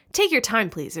it? Take your time,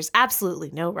 please. There's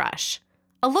absolutely no rush.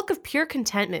 A look of pure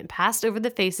contentment passed over the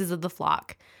faces of the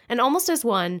flock. And almost as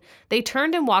one, they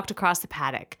turned and walked across the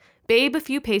paddock, Babe a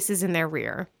few paces in their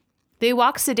rear. They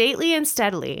walked sedately and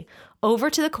steadily over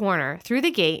to the corner, through the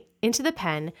gate, into the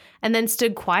pen, and then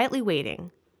stood quietly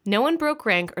waiting. No one broke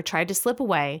rank or tried to slip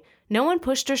away. No one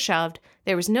pushed or shoved.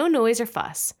 There was no noise or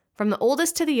fuss. From the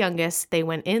oldest to the youngest, they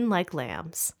went in like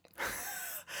lambs.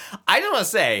 I just want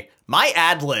to say, my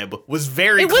ad lib was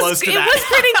very close to that. It was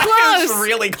pretty close. It was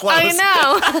really close. I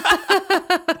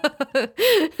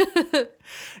know.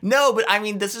 No, but I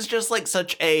mean, this is just like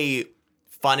such a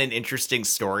fun and interesting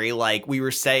story. Like we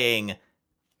were saying,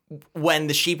 when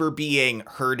the sheep are being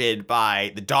herded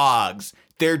by the dogs,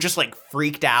 they're just like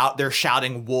freaked out. They're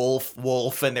shouting wolf,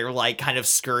 wolf, and they're like kind of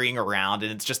scurrying around.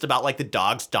 And it's just about like the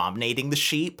dogs dominating the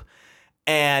sheep.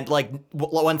 And like,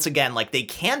 once again, like they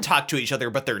can talk to each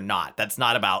other, but they're not. That's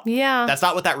not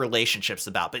what that relationship's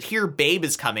about. But here Babe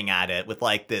is coming at it with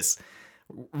like this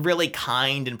really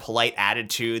kind and polite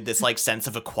attitude, this like sense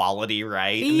of equality,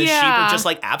 right? And the sheep are just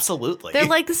like, absolutely. They're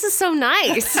like, this is so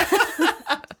nice.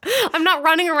 I'm not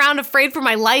running around afraid for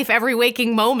my life every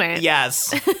waking moment.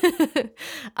 Yes.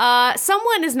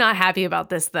 Someone is not happy about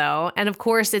this, though. And of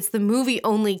course, it's the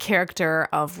movie-only character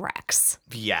of Rex.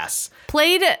 Yes.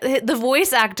 The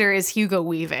voice actor is Hugo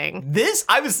Weaving.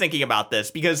 I was thinking about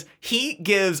this because he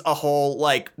gives a whole,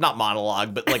 like, not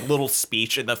monologue, but like little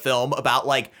speech in the film about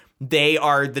like, they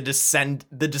are the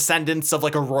descendants of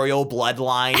like a royal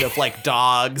bloodline of like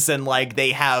dogs, and like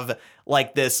they have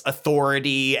like this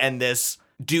authority and this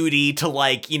duty to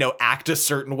like, you know, act a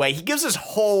certain way. He gives this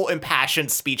whole impassioned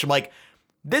speech. I'm like,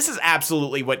 this is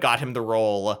absolutely what got him the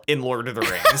role in Lord of the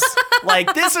Rings.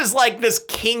 Like, this is like this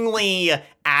kingly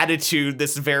attitude,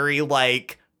 this very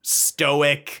like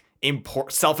stoic,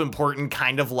 self-important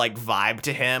kind of like vibe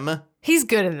to him. He's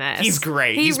good in this. He's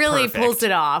great. He's really perfect. pulls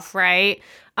it off, right?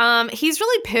 He's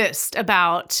really pissed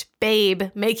about Babe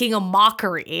making a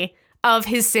mockery of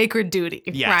his sacred duty,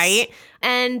 Yes. right?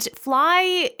 And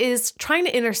Fly is trying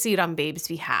to intercede on Babe's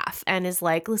behalf and is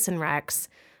like, listen, Rex,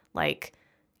 like,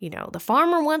 the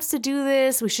farmer wants to do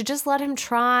this. We should just let him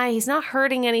try. He's not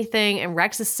hurting anything. And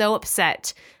Rex is so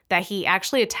upset that he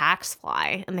actually attacks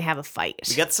Fly and they have a fight.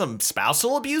 We got some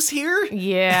spousal abuse here?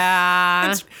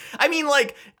 Yeah. It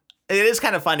is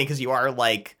kind of funny because you are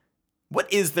like,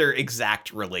 what is their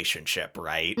exact relationship,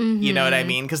 right? You know what I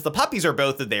mean? Because the puppies are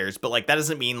both of theirs, but like that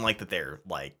doesn't mean like that they're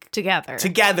like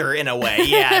together in a way.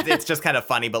 Yeah, it's just kind of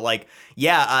funny. But like,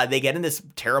 they get in this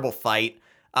terrible fight.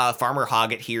 Farmer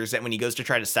Hoggett hears that when he goes to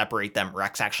try to separate them,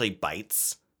 Rex actually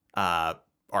bites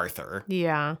Arthur.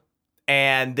 Yeah.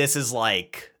 And this is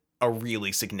like a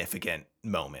really significant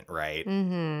moment, right?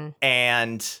 Mm-hmm.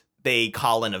 And they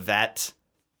call in a vet,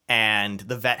 and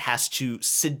the vet has to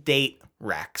sedate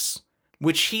Rex,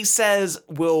 which he says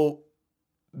will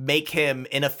make him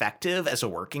ineffective as a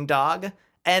working dog.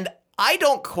 And I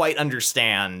don't quite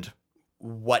understand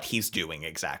what he's doing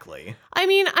exactly. I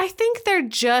mean, I think they're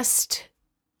just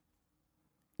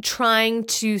trying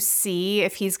to see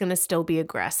if he's going to still be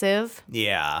aggressive.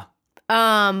 Yeah.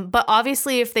 But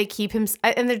obviously if they keep him,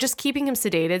 and they're just keeping him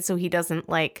sedated so he doesn't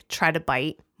like try to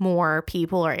bite more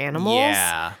people or animals.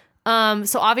 Yeah.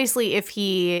 So obviously if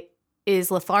he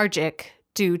is lethargic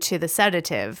due to the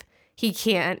sedative, he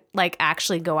can't like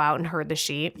actually go out and herd the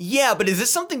sheep. Yeah, but is this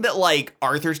something that like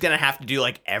Arthur's gonna have to do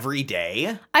like every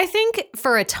day? I think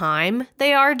for a time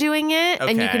they are doing it,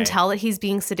 and you can Okay. tell that he's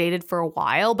being sedated for a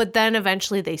while, but then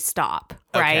eventually they stop,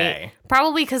 right? Okay.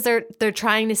 Probably because they're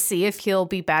trying to see if he'll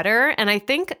be better, and I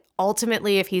think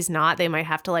ultimately if he's not, they might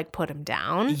have to like put him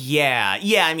down. Yeah.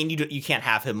 I mean, you can't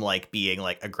have him like being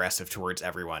like aggressive towards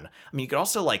everyone. I mean, you could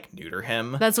also like neuter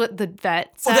him. That's what the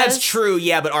vet says. Well, that's true.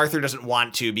 Yeah, but Arthur doesn't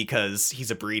want to because he's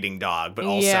a breeding dog. But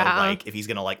also, Yeah. like, if he's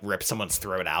gonna like rip someone's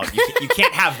throat out, you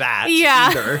can't have that Yeah.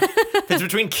 either. It's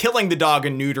between killing the dog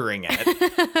and neutering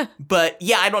it. But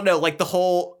yeah, I don't know. Like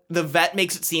the vet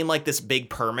makes it seem like this big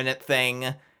permanent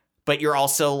thing, but you're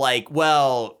also like,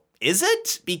 well, is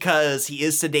it? Because he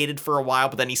is sedated for a while,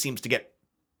 but then he seems to get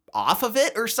off of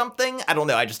it or something. I don't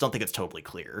know. I just don't think it's totally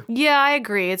clear. Yeah, I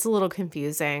agree. It's a little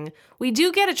confusing. We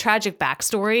do get a tragic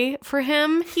backstory for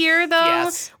him here, though,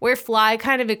 Yes. where Fly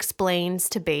kind of explains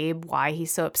to Babe why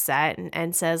he's so upset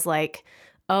and says, like,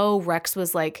 oh, Rex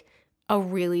was like a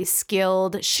really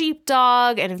skilled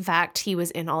sheepdog. And in fact, he was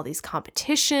in all these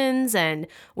competitions and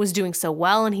was doing so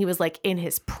well. And he was like in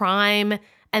his prime.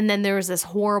 And then there was this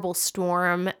horrible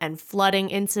storm and flooding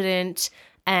incident,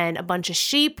 and a bunch of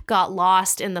sheep got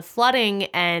lost in the flooding,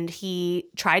 and he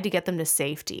tried to get them to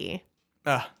safety.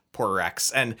 Poor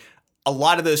Rex. And a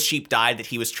lot of those sheep died that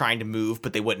he was trying to move,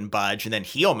 but they wouldn't budge. And then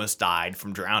he almost died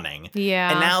from drowning.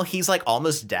 Yeah. And now he's like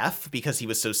almost deaf because he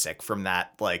was so sick from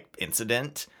that like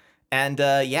incident. And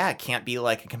can't be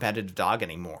like a competitive dog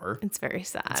anymore. It's very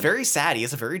sad. It's very sad. He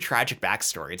has a very tragic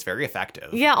backstory. It's very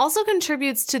effective. Yeah, also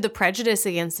contributes to the prejudice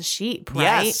against the sheep,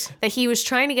 right? Yes. That he was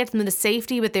trying to get them to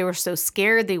safety, but they were so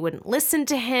scared they wouldn't listen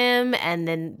to him, and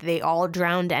then they all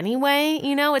drowned anyway.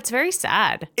 It's very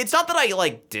sad. It's not that I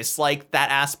like dislike that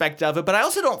aspect of it, but I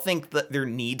also don't think that there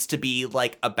needs to be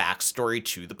like a backstory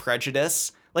to the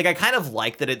prejudice. Like I kind of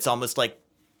like that it's almost like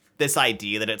this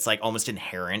idea that it's like almost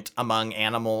inherent among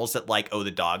animals that like, oh,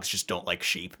 the dogs just don't like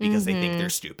sheep because they think they're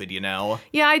stupid,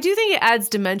 Yeah, I do think it adds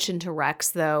dimension to Rex,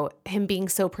 though, him being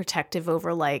so protective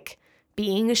over like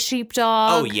being a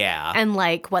sheepdog. Oh, yeah. And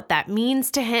like what that means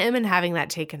to him and having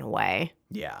that taken away.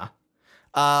 Yeah.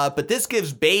 But this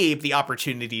gives Babe the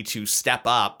opportunity to step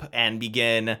up and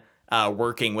begin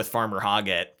working with Farmer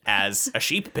Hoggett as a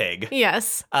sheep pig.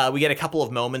 Yes. We get a couple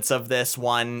of moments of this,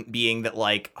 one being that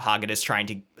like Hoggett is trying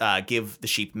to give the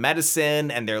sheep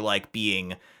medicine, and they're like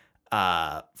being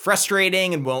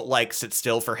frustrating and won't like sit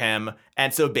still for him.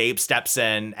 And so Babe steps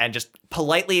in and just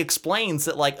politely explains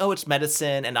that like, oh, it's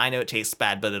medicine and I know it tastes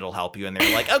bad, but it'll help you. And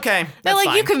they're like, okay, that's They're like,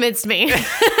 fine. you convinced me.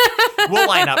 We'll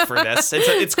line up for this.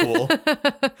 It's cool.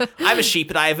 I'm a sheep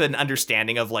and I have an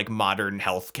understanding of like modern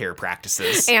healthcare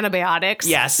practices. Antibiotics.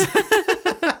 Yes.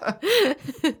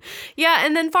 Yeah,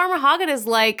 and then Farmer Hoggett is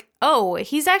like, oh,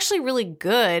 he's actually really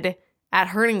good at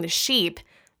herding the sheep.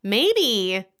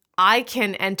 Maybe I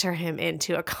can enter him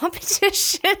into a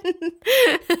competition.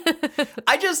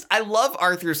 I love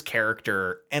Arthur's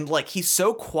character, and like he's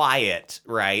so quiet,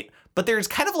 right? But there's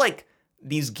kind of like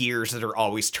these gears that are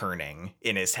always turning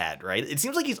in his head, right? It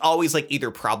seems like he's always like either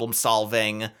problem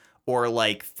solving or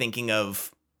like thinking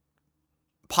of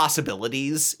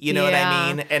possibilities, you know what I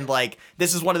mean? And like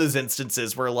this is one of those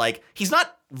instances where like he's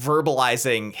not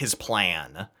verbalizing his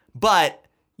plan, but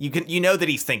You know that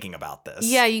he's thinking about this.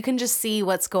 Yeah, you can just see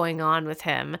what's going on with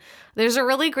him. There's a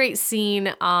really great scene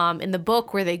in the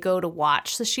book where they go to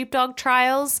watch the sheepdog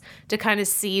trials to kind of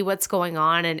see what's going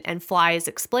on, and Fly is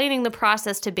explaining the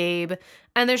process to Babe.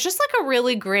 And there's just like a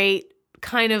really great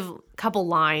kind of couple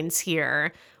lines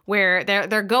here where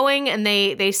they're going and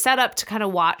they set up to kind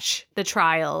of watch the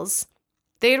trials.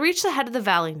 They had reached the head of the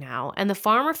valley now, and the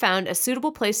farmer found a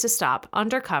suitable place to stop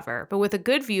under cover, but with a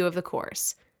good view of the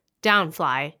course. "Down,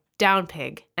 Fly, down,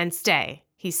 Pig, and stay,"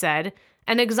 he said,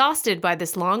 and exhausted by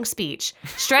this long speech,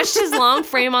 stretched his long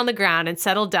frame on the ground and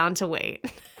settled down to wait.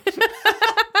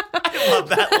 I love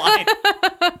that line.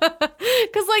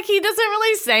 Because, like, he doesn't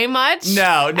really say much.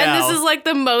 No. And this is, like,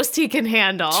 the most he can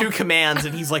handle. 2 commands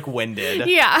and he's, like, winded.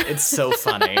 Yeah. It's so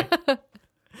funny.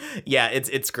 Yeah,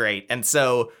 it's great. And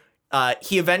so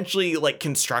he eventually, like,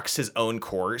 constructs his own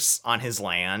course on his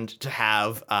land to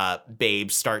have Babe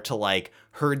start to, like,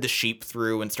 herd the sheep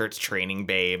through and starts training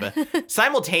Babe.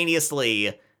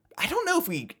 Simultaneously, I don't know if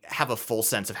we have a full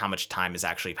sense of how much time is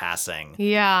actually passing.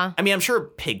 Yeah. I mean, I'm sure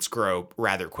pigs grow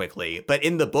rather quickly, but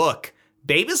in the book,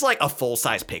 Babe is like a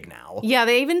full-size pig now. Yeah,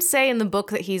 they even say in the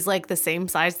book that he's like the same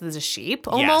size as a sheep,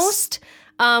 almost. Yes.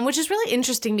 Which is really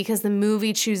interesting because the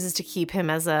movie chooses to keep him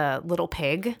as a little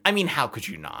pig. I mean, how could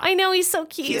you not? I know, he's so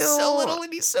cute. He's so little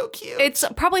and he's so cute. It's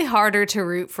probably harder to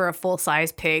root for a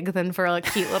full-size pig than for a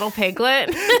cute little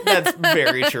piglet. That's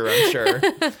very true, I'm sure.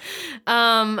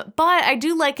 But I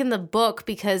do like in the book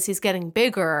because he's getting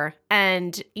bigger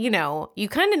and, you know, you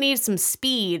kind of need some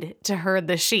speed to herd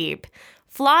the sheep.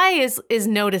 Fly is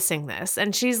noticing this,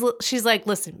 and she's like,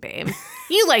 "Listen, Babe,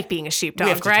 you like being a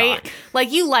sheepdog, right? Talk.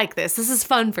 Like, you like this. This is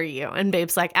fun for you." And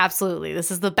Babe's like, "Absolutely. This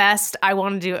is the best. I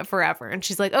want to do it forever." And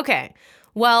she's like, "Okay,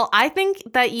 well, I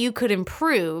think that you could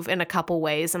improve in a couple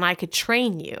ways, and I could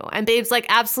train you." And Babe's like,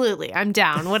 "Absolutely. I'm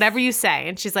down. Whatever you say."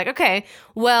 And she's like, "Okay,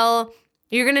 well,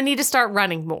 you're going to need to start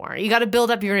running more. You got to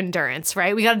build up your endurance,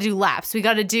 right? We got to do laps. We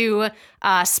got to do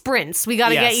sprints. We got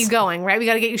to get you going, right? We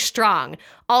got to get you strong.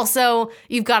 Also,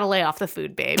 you've got to lay off the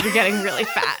food, Babe. You're getting really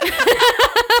fat."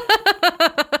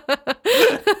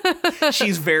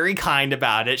 She's very kind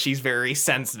about it. She's very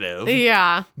sensitive.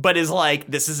 Yeah. But is like,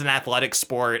 this is an athletic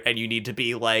sport and you need to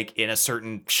be like in a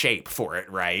certain shape for it,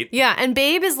 right? Yeah. And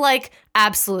Babe is like,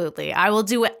 "Absolutely. I will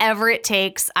do whatever it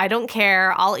takes. I don't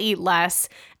care. I'll eat less."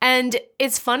 And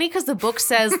it's funny because the book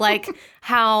says like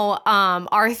how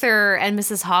Arthur and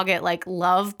Mrs. Hoggett like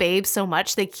love Babe so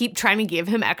much they keep trying to give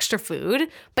him extra food,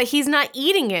 but he's not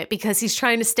eating it because he's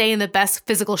trying to stay in the best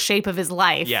physical shape of his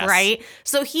life, yes. Right?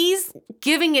 So he's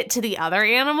giving it to the other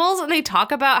animals, and they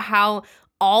talk about how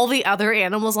all the other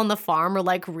animals on the farm are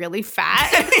like really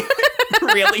fat.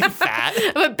 Really fat.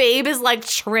 But Babe is like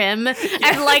trim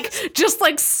and like just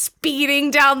like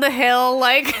speeding down the hill.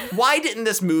 Like, why didn't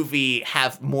this movie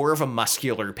have more of a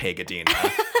muscular pig, Adina?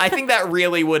 I think that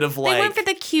really would have like. They went for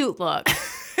the cute look.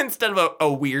 Instead of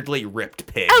a weirdly ripped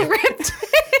pig. A ripped pig.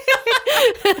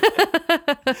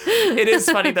 It is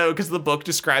funny though, because the book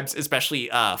describes especially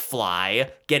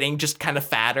Fly getting just kind of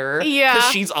fatter. Yeah.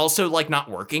 Because she's also like not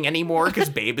working anymore because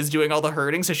Babe is doing all the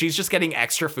herding. So she's just getting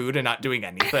extra food and not doing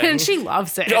anything. And she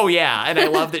loves it. Oh yeah. And I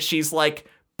love that she's like,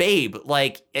 "Babe,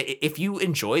 like, if you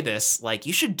enjoy this, like,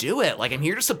 you should do it. Like, I'm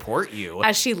here to support you."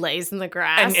 As she lays in the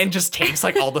grass. And just takes,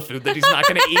 like, all the food that he's not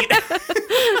going to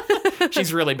eat.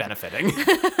 She's really benefiting.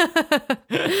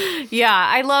 Yeah,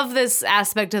 I love this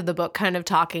aspect of the book kind of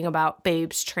talking about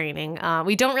Babe's training.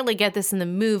 We don't really get this in the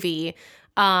movie,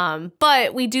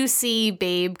 but we do see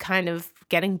Babe kind of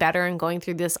getting better and going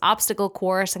through this obstacle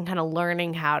course and kind of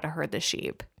learning how to herd the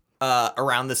sheep.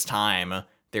 Around this time,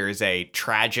 there is a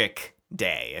tragic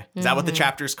day. Is that what the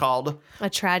chapter's called? A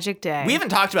tragic day. We haven't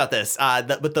talked about this,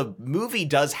 but the movie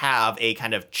does have a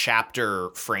kind of chapter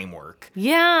framework.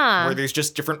 Yeah. Where there's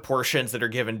just different portions that are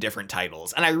given different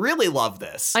titles. And I really love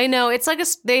this. I know. It's like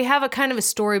they have a kind of a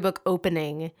storybook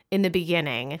opening in the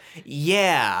beginning.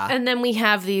 Yeah. And then we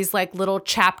have these like little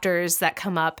chapters that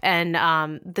come up, and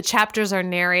the chapters are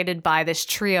narrated by this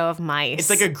trio of mice. It's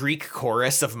like a Greek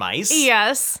chorus of mice.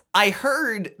 Yes. I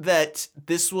heard that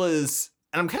this was...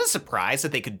 And I'm kind of surprised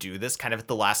that they could do this kind of at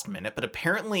the last minute, but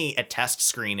apparently at test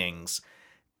screenings,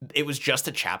 it was just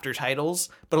the chapter titles,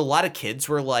 but a lot of kids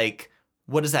were like,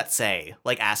 "What does that say?"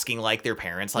 Like asking like their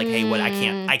parents, like, "Hey, what?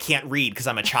 I can't read because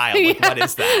I'm a child. Like, what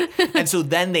is that?" And so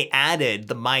then they added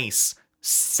the mice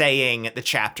saying the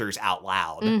chapters out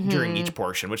loud during each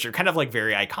portion, which are kind of like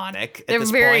very iconic. They're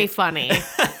very funny.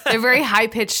 They're very high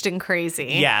pitched and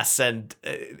crazy. Yes, and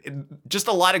just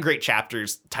a lot of great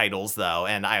chapters titles though,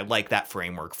 and I like that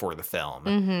framework for the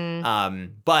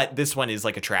film. But this one is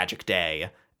like a tragic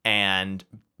day, and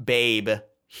Babe,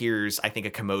 hears, I think, a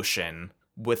commotion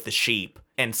with the sheep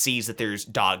and sees that there's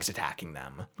dogs attacking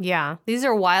them. Yeah, these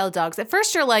are wild dogs. At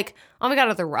first you're like, oh my God,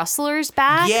 are the rustlers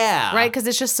back? Yeah. Right? Because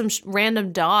it's just some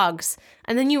random dogs.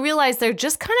 And then you realize they're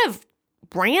just kind of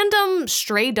random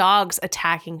stray dogs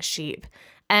attacking sheep.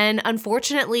 And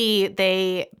unfortunately,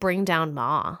 they bring down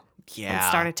Ma. Yeah. And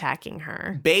start attacking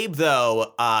her. Babe,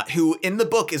 though, who in the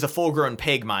book is a full-grown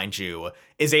pig, mind you,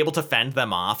 is able to fend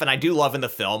them off. And I do love in the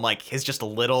film, like, his just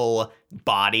little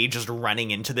body just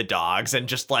running into the dogs and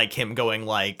just, like, him going,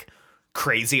 like,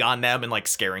 crazy on them and, like,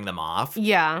 scaring them off.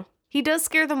 Yeah. He does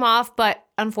scare them off, but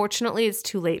unfortunately, it's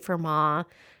too late for Ma.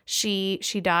 She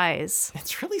dies.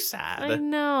 It's really sad. I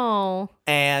know.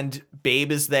 And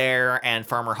Babe is there, and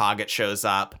Farmer Hoggett shows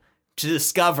up to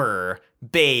discover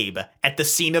Babe at the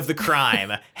scene of the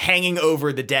crime, hanging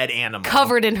over the dead animal.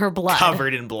 Covered in her blood.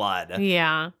 Covered in blood.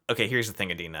 Yeah. Okay, here's the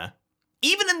thing, Adina.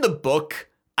 Even in the book,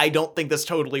 I don't think this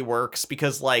totally works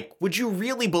because, like, would you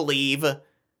really believe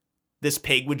this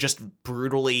pig would just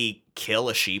brutally kill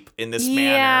a sheep in this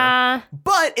manner?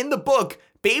 But in the book,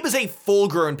 Babe is a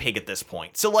full-grown pig at this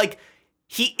point. So, like,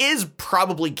 he is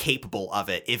probably capable of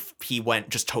it if he went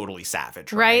just totally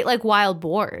savage, right? Like wild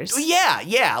boars.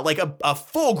 Yeah, like a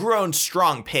full-grown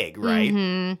strong pig, right?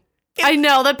 Mm-hmm. I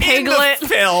know, the piglet. In the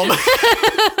film.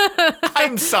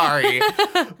 I'm sorry.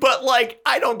 But, like,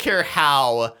 I don't care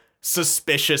how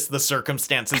suspicious the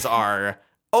circumstances are.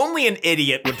 Only an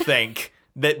idiot would think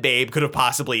that Babe could have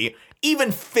possibly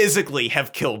even physically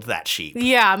have killed that sheep.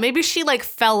 Yeah, maybe she like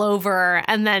fell over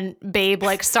and then Babe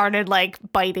like started like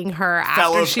biting her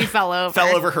after she fell over.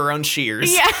 Fell over her own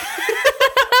shears. Yeah.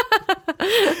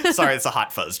 Sorry, it's a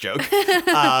Hot Fuzz joke.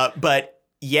 But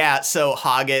yeah, so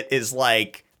Hoggett is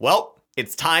like, well,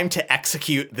 it's time to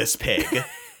execute this pig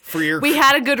for your We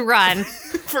had a good run.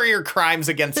 for your crimes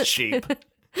against sheep.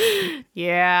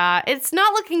 Yeah, it's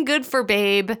not looking good for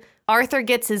Babe. Arthur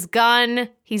gets his gun.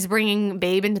 He's bringing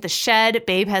Babe into the shed.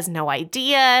 Babe has no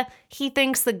idea. He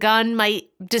thinks the gun might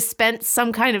dispense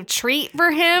some kind of treat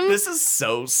for him. This is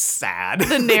so sad.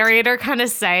 The narrator kind of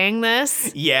saying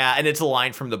this. Yeah, and it's a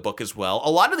line from the book as well.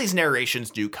 A lot of these narrations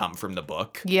do come from the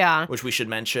book. Yeah. Which we should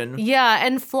mention. Yeah,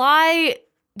 and Fly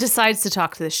decides to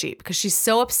talk to the sheep because she's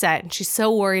so upset and she's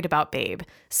so worried about Babe.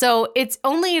 So it's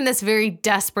only in this very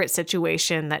desperate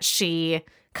situation that she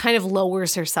kind of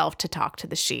lowers herself to talk to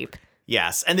the sheep.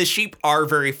 Yes, and the sheep are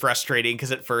very frustrating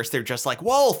because at first they're just like,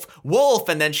 Wolf, Wolf,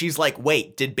 and then she's like,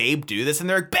 wait, did Babe do this? And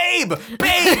they're like, Babe,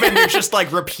 Babe, and they're just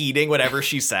like repeating whatever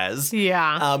she says.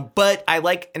 Yeah. But I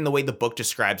like in the way the book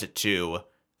describes it too,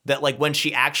 that like when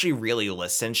she actually really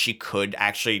listened, she could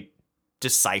actually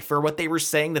decipher what they were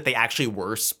saying, that they actually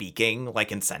were speaking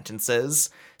like in sentences,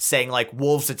 saying like,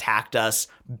 wolves attacked us,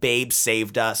 Babe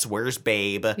saved us, where's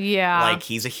Babe? Yeah. Like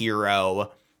he's a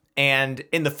hero. And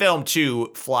in the film,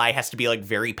 too, Fly has to be, like,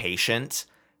 very patient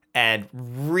and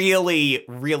really,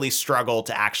 really struggle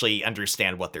to actually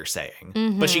understand what they're saying.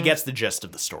 Mm-hmm. But she gets the gist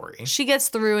of the story. She gets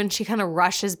through and she kind of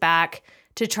rushes back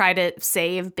to try to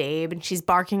save Babe, and she's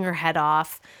barking her head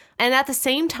off. And at the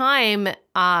same time,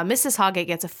 Mrs. Hoggett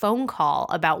gets a phone call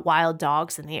about wild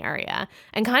dogs in the area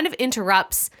and kind of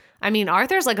interrupts. I mean,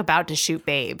 Arthur's like about to shoot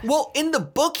Babe. Well, in the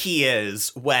book he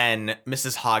is when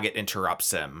Mrs. Hoggett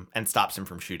interrupts him and stops him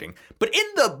from shooting. But in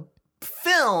the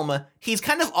film, he's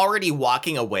kind of already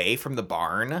walking away from the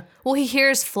barn. Well, he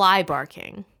hears Fly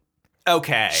barking.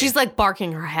 Okay. She's like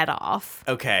barking her head off.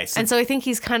 Okay. And so I think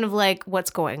he's kind of like, what's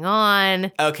going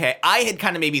on? Okay. I had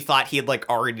kind of maybe thought he had like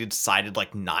already decided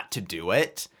like not to do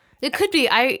it. It could be.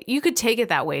 You could take it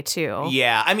that way too.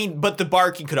 Yeah, I mean, but the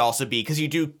barking could also be because you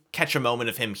do catch a moment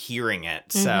of him hearing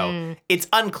it. So it's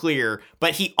unclear,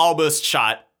 but he almost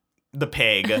shot the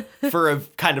pig for a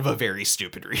kind of a very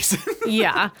stupid reason.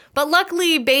 Yeah. But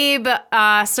luckily, Babe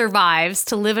survives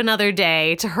to live another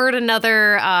day, to herd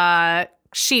another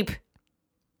sheep.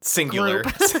 Singular.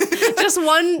 just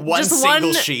one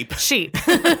single sheep. Sheep.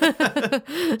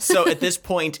 So at this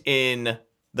point in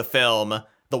the film,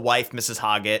 the wife, Mrs.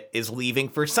 Hoggett, is leaving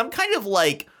for some kind of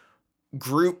like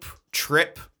group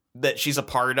trip that she's a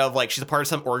part of. Like she's a part of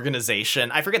some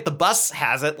organization. I forget, the bus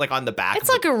has it like on the back. It's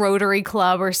like a Rotary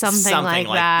Club or something like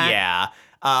that.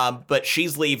 Yeah. But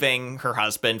she's leaving her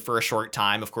husband for a short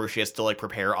time. Of course, she has to like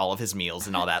prepare all of his meals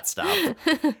and all that stuff.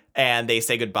 And they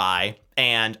say goodbye.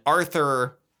 And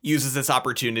Arthur uses this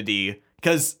opportunity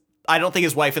because I don't think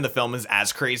his wife in the film is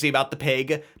as crazy about the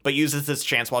pig, but uses this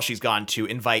chance while she's gone to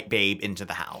invite Babe into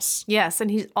the house. Yes, and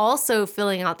he's also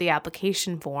filling out the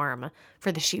application form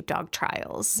for the sheepdog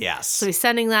trials. Yes. So he's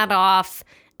sending that off,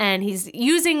 and he's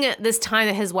using this time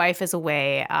that his wife is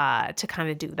away to kind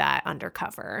of do that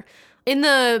undercover. In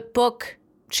the book,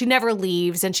 she never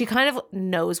leaves, and she kind of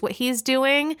knows what he's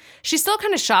doing. She's still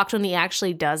kind of shocked when he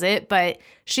actually does it, but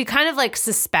she kind of like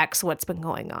suspects what's been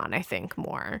going on, I think,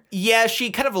 more. Yeah,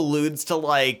 she kind of alludes to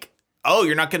like, oh,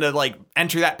 you're not going to like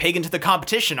enter that pig into the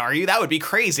competition, are you? That would be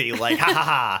crazy. Like, ha ha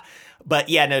ha. But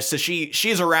yeah, no, so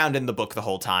she's around in the book the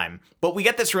whole time. But we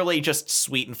get this really just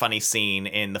sweet and funny scene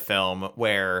in the film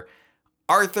where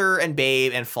Arthur and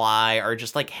Babe and Fly are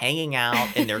just like hanging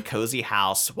out in their cozy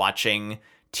house watching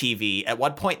TV. At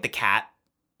one point, the cat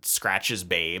scratches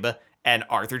Babe and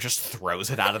Arthur just throws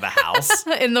it out of the house.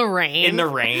 In the rain. In the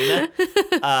rain.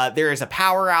 There is a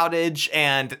power outage,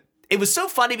 and it was so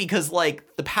funny because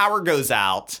like the power goes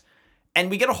out and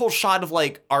we get a whole shot of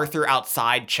like Arthur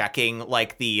outside checking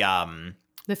like the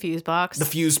fuse box. The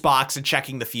fuse box and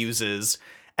checking the fuses.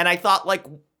 And I thought like,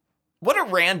 what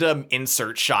a random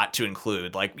insert shot to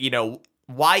include. Like, you know,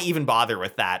 why even bother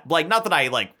with that? Like, not that I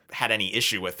like had any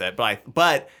issue with it,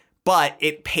 but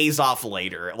it pays off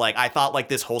later. Like, I thought like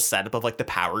this whole setup of like the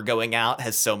power going out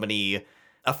has so many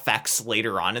effects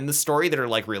later on in the story that are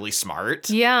like really smart.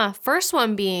 Yeah. First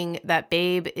one being that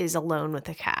Babe is alone with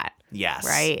the cat. Yes.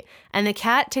 Right. And the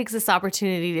cat takes this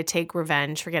opportunity to take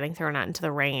revenge for getting thrown out into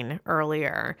the rain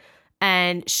earlier.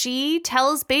 And she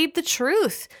tells Babe the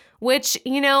truth, which,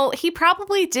 you know, he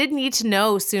probably did need to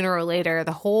know sooner or later.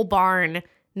 The whole barn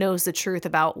knows the truth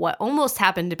about what almost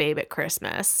happened to Babe at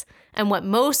Christmas and what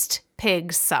most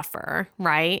pigs suffer,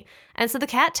 right? And so the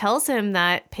cat tells him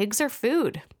that pigs are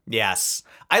food. Yes.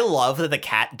 I love that the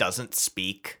cat doesn't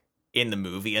speak in the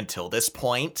movie until this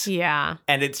point. Yeah.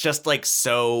 And it's just like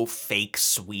so fake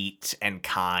sweet and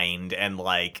kind and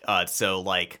like so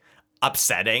like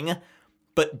upsetting.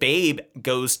 But Babe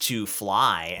goes to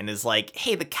Fly and is like,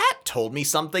 hey, the cat told me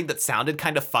something that sounded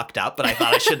kind of fucked up, but I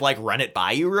thought I should like run it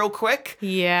by you real quick.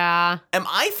 Yeah. Am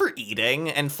I for eating?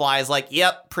 And Fly's like,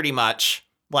 yep, pretty much.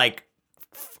 Like,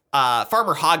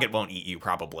 Farmer Hoggett won't eat you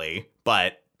probably,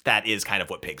 but that is kind of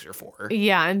what pigs are for.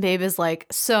 Yeah. And Babe is like,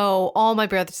 so all my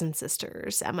brothers and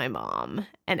sisters and my mom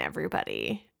and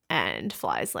everybody. And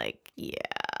Fly's like,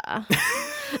 yeah.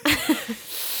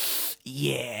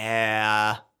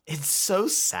 Yeah. It's so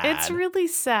sad. It's really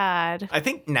sad. I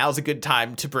think now's a good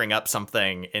time to bring up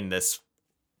something in this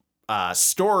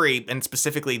story, and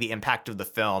specifically the impact of the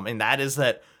film, and that is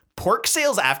that pork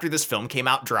sales after this film came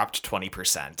out dropped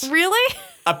 20%. Really?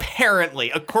 Apparently,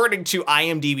 according to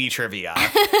IMDb trivia.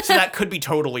 So that could be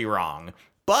totally wrong.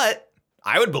 But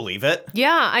I would believe it.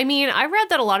 Yeah, I mean, I read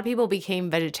that a lot of people became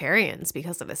vegetarians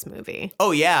because of this movie.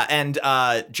 Oh, yeah, and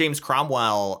James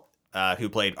Cromwell, who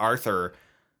played Arthur,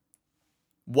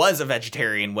 was a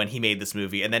vegetarian when he made this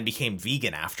movie and then became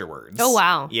vegan afterwards. Oh,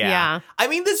 wow. Yeah. I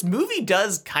mean, this movie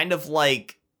does kind of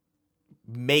like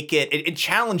make it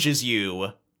challenges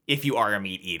you if you are a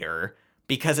meat eater,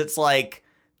 because it's like,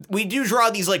 we do draw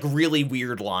these like really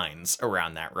weird lines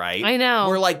around that, right? I know.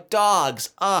 We're like,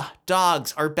 dogs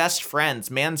are best friends,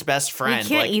 man's best friend. You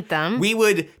can't like, eat them.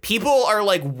 People are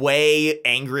like way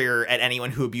angrier at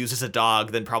anyone who abuses a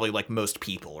dog than probably like most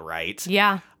people, right?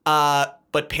 Yeah.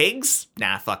 But pigs?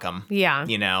 Nah, fuck them. Yeah.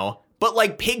 You know? But,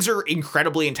 like, pigs are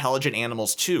incredibly intelligent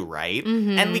animals, too, right?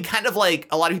 Mm-hmm. And we kind of, like,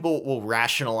 a lot of people will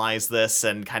rationalize this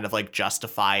and kind of, like,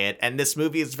 justify it. And this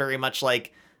movie is very much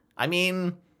like, I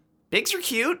mean, pigs are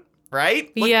cute, right?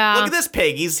 Look at this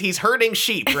pig. He's herding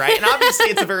sheep, right? And obviously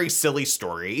it's a very silly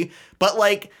story. But,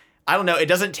 like, I don't know. It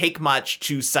doesn't take much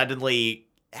to suddenly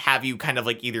have you kind of,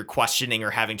 like, either questioning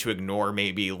or having to ignore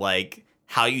maybe, like,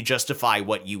 how you justify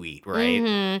what you eat, right?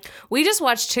 Mm-hmm. We just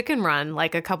watched Chicken Run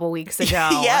like a couple weeks ago.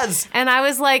 Yes. And I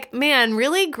was like, man,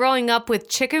 really growing up with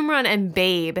Chicken Run and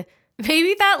Babe,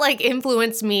 maybe that like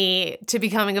influenced me to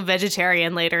becoming a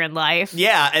vegetarian later in life.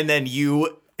 Yeah, and then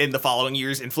you, in the following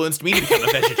years, influenced me to become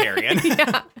a vegetarian.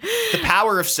 Yeah. The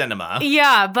power of cinema.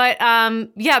 Yeah, but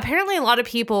apparently a lot of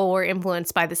people were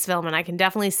influenced by this film, and I can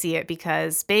definitely see it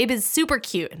because Babe is super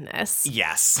cute in this.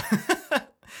 Yes.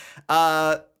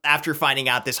 After finding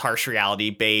out this harsh reality,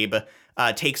 Babe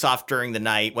takes off during the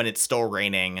night when it's still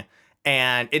raining.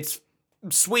 And it's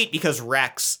sweet because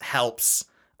Rex helps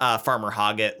Farmer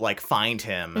Hoggett, like, find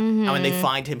him. Mm-hmm. And when they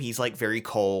find him, he's, like, very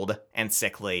cold and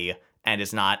sickly and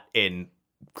is not in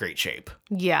great shape.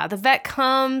 Yeah, the vet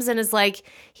comes and is like,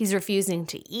 he's refusing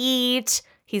to eat.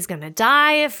 He's going to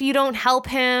die if you don't help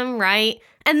him, right?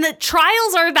 And the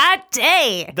trials are that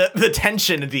day. The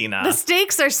tension, Adina. The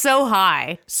stakes are so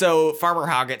high. So Farmer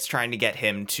Hoggett's trying to get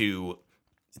him to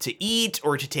eat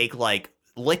or to take like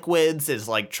liquids, is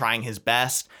like trying his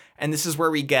best. And this is where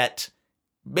we get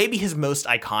maybe his most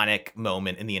iconic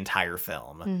moment in the entire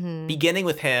film, beginning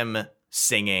with him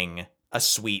singing a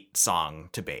sweet song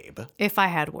to Babe. If I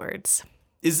had words.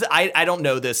 I don't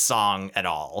know this song at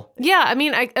all. Yeah, I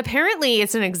mean, apparently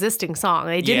it's an existing song.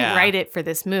 They didn't Yeah. write it for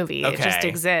this movie. It just Okay.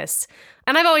 exists.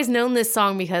 And I've always known this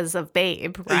song because of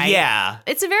Babe, right? Yeah.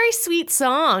 It's a very sweet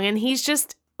song, and he's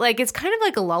just like, it's kind of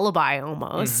like a lullaby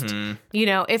almost. Mhm. You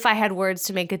know, if I had words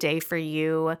to make a day for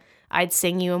you, I'd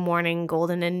sing you a morning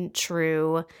golden and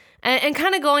true. And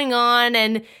kind of going on,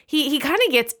 and he kind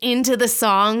of gets into the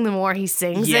song the more he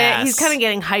sings it. He's kind of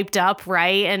getting hyped up,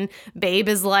 right? And Babe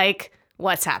is like,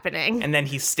 what's happening? And then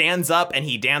he stands up and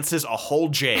he dances a whole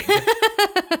jig.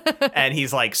 And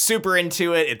he's like super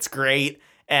into it. It's great.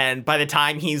 And by the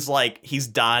time he's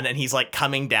done and he's like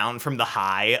coming down from the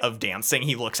high of dancing,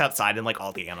 he looks outside and like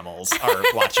all the animals are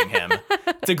watching him.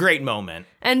 It's a great moment.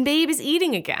 And Babe is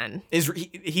eating again.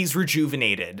 He's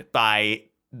rejuvenated by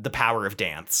the power of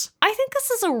dance. I think this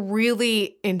is a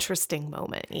really interesting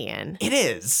moment, Ian. It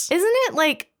is. Isn't it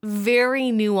like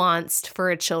very nuanced for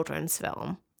a children's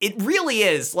film? It really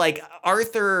is. Like,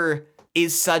 Arthur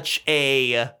is such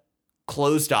a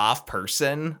closed off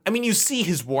person. I mean, you see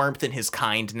his warmth and his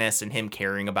kindness and him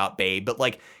caring about Babe, but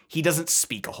like, he doesn't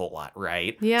speak a whole lot,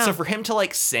 right? Yeah. So for him to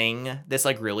like sing this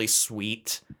like really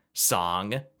sweet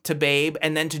song to Babe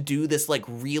and then to do this like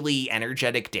really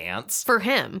energetic dance For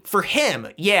him.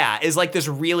 Yeah, is like this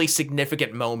really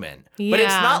significant moment. But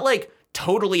it's Yeah. not like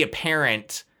totally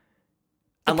apparent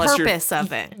The purpose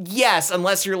of it. Yes,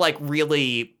 unless you're like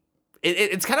really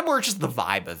it's kind of more just the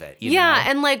vibe of it, you Yeah, know?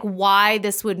 and like why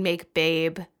this would make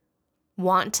Babe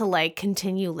want to like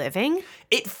continue living.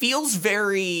 It feels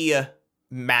very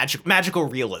magical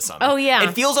realism. Oh, yeah.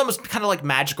 It feels almost kind of like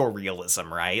magical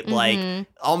realism, right? Like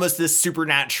almost this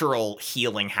supernatural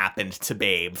healing happened to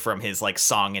Babe from his like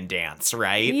song and dance,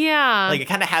 right? Yeah. Like it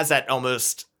kind of has that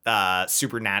almost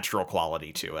supernatural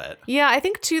quality to it. Yeah, I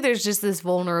think too there's just this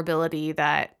vulnerability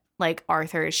that like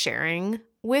Arthur is sharing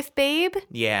with Babe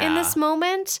Yeah. in this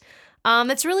moment.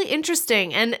 It's really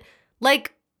interesting and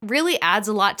like really adds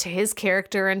a lot to his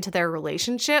character and to their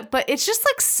relationship, but it's just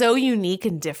like so unique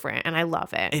and different, and I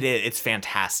love it. It is. It's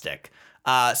fantastic.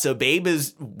 So Babe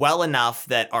is well enough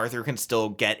that Arthur can still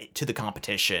get to the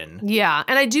competition. Yeah,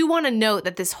 and I do want to note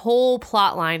that this whole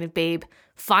plot line of Babe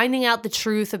finding out the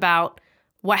truth about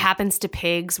what happens to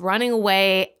pigs, running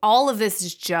away, all of this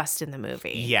is just in the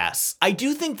movie. Yes. I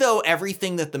do think, though,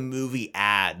 everything that the movie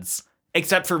adds,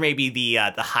 except for maybe the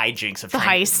hijinks of The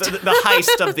heist. the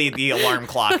heist of the alarm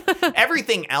clock,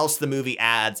 everything else the movie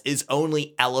adds is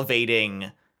only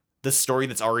elevating the story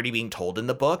that's already being told in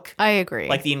the book. I agree.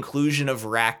 Like the inclusion of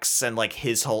Rex and like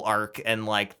his whole arc and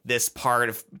like this part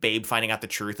of Babe finding out the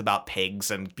truth about pigs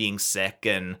and being sick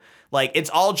and like it's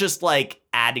all just like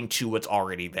adding to what's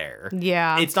already there.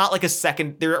 Yeah. It's not like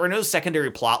there are no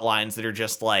secondary plot lines that are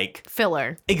just like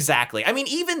filler. exactly. I mean,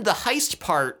 even the heist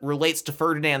part relates to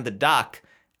Ferdinand the Duck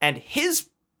and his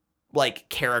like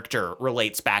character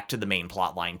relates back to the main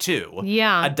plot line too.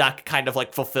 Yeah. A duck kind of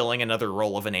like fulfilling another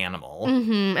role of an animal.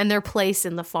 And their place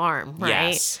in the farm, right?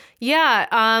 Yes.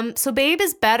 Yeah. So Babe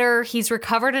is better. He's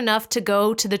recovered enough to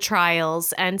go to the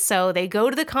trials. And so they go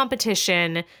to the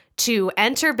competition to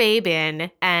enter Babe in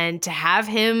and to have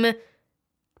him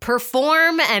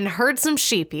perform and herd some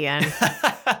sheep, Ian.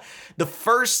 The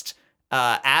first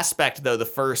aspect, though, the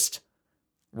first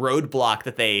roadblock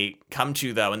that they come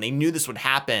to, though, and they knew this would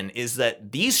happen, is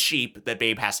that these sheep that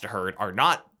Babe has to herd are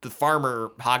not the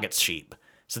farmer Hoggett's sheep.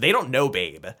 So they don't know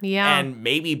Babe. Yeah. And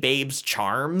maybe Babe's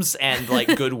charms and like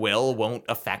goodwill won't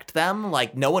affect them.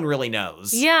 Like no one really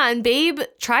knows. Yeah, and Babe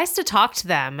tries to talk to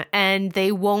them and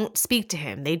they won't speak to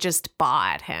him. They just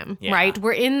baw at him, Yeah. right?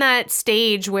 We're in that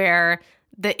stage where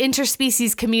the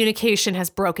interspecies communication has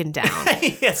broken down.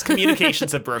 Yes,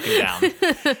 communications have broken down.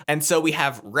 And so we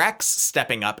have Rex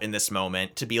stepping up in this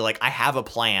moment to be like, I have a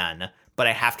plan, but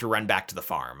I have to run back to the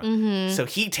farm. So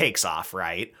he takes off,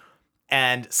 right?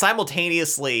 And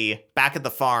simultaneously, back at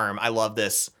the farm, I love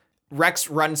this, Rex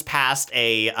runs past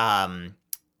a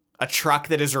truck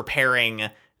that is repairing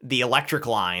the electric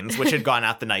lines, which had gone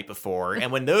out the night before.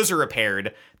 And when those are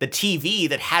repaired, the TV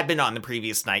that had been on the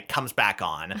previous night comes back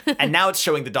on. And now it's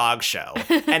showing the dog show.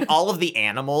 And all of the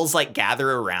animals like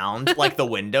gather around like the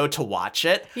window to watch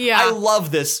it. Yeah. I love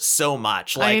this so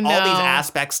much. Like I all these know.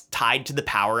 aspects tied to the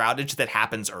power outage that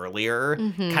happens earlier,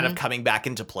 kind of coming back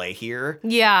into play here.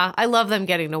 Yeah, I love them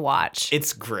getting to watch.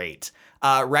 It's great.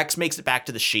 Rex makes it back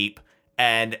to the sheep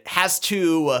and has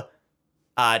to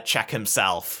check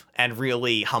himself and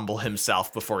really humble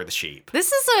himself before the sheep.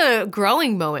 This is a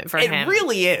growing moment for him. It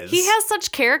really is. He has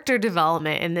such character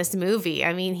development in this movie.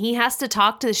 I mean, he has to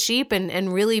talk to the sheep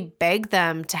and really beg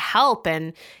them to help.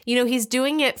 And, you know, he's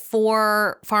doing it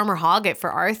for Farmer Hoggett,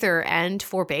 for Arthur, and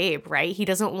for Babe, right? He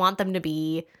doesn't want them to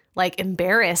be like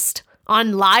embarrassed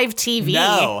on live TV,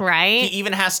 No. right? He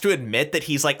even has to admit that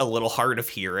he's like a little hard of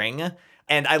hearing.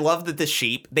 And I love that the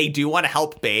sheep, they do want to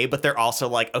help Babe, but they're also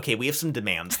like, okay, we have some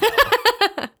demands though.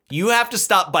 You have to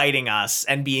stop biting us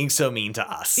and being so mean to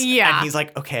us. Yeah. And he's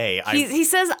like, okay. He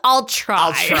says, I'll try.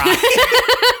 I'll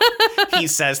try. He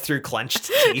says through clenched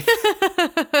teeth.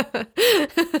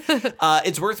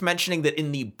 It's worth mentioning that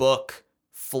in the book,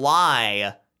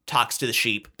 Fly talks to the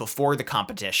sheep before the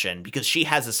competition because she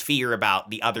has this fear about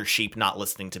the other sheep not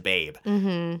listening to Babe.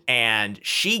 Mm-hmm. And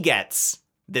she gets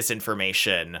this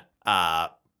information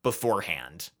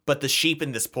beforehand. But the sheep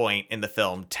in this point in the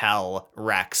film tell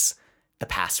Rex the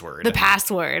password. The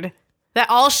password that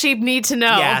all sheep need to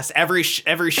know. Yes, every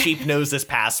sheep knows this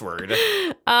password.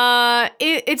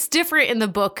 It's different in the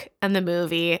book and the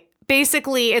movie.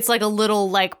 Basically, it's like a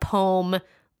little like poem,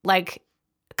 like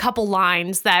a couple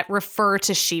lines that refer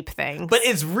to sheep things. But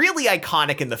it's really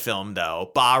iconic in the film, though.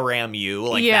 Ba Ram You,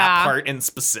 like that part in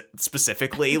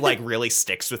specifically, like really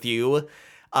sticks with you.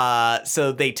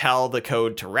 So they tell the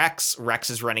code to Rex. Rex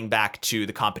is running back to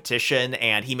the competition,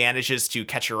 and he manages to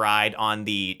catch a ride on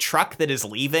the truck that is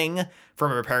leaving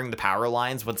from repairing the power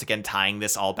lines, once again tying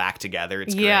this all back together.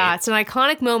 It's great. Yeah, it's an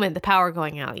iconic moment, the power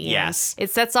going out. Ian. Yes. It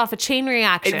sets off a chain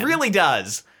reaction. It really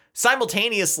does.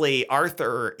 Simultaneously,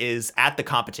 Arthur is at the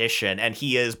competition, and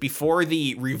he is before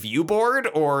the review board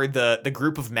or the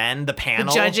group of men, the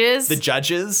panel. The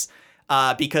judges.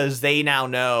 Because they now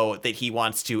know that he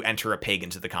wants to enter a pig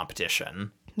into the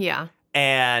competition. Yeah.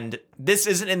 And this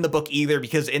isn't in the book either,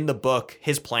 because in the book,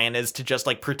 his plan is to just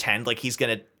like pretend like he's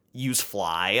going to use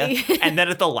Fly. And then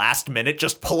at the last minute,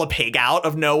 just pull a pig out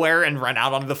of nowhere and run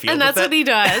out onto the field. And that's what he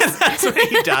does. That's what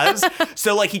he does.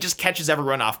 So like he just catches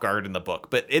everyone off guard in the book.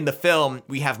 But in the film,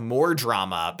 we have more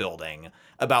drama building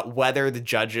about whether the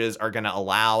judges are going to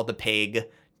allow the pig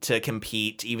to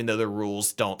compete, even though the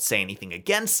rules don't say anything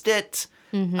against it.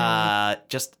 Mm-hmm.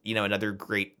 Just, another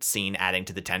great scene adding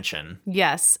to the tension.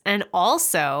 Yes. And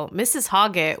also, Mrs.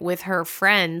 Hoggett with her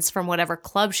friends from whatever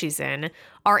club she's in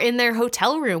are in their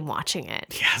hotel room watching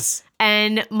it. Yes.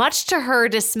 And much to her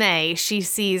dismay, she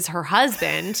sees her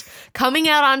husband coming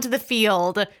out onto the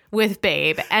field with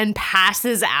Babe and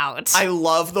passes out. I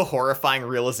love the horrifying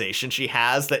realization she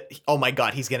has that, oh my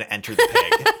God, he's going to enter the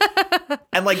pig.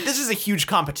 And like, this is a huge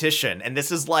competition. And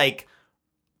this is like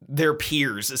their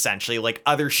peers, essentially, like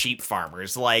other sheep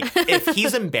farmers. Like if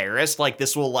he's embarrassed, like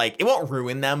this will like, it won't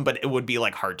ruin them, but it would be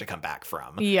like hard to come back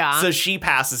from. Yeah. So she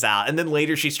passes out. And then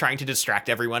later she's trying to distract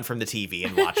everyone from the TV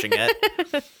and watching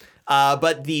it.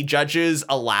 But the judges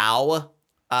allow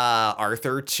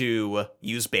Arthur to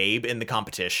use Babe in the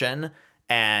competition,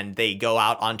 and they go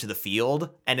out onto the field.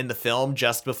 And in the film,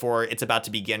 just before it's about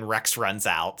to begin, Rex runs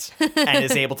out and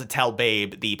is able to tell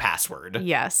Babe the password.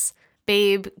 Yes.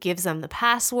 Babe gives them the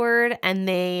password, and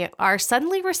they are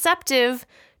suddenly receptive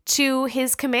to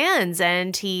his commands.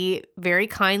 And he very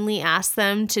kindly asks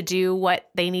them to do what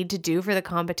they need to do for the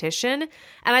competition.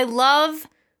 And I love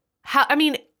how,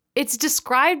 it's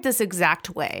described this exact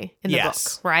way in the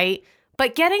book, right?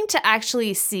 But getting to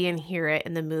actually see and hear it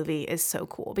in the movie is so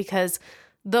cool because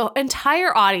the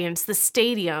entire audience, the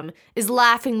stadium, is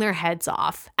laughing their heads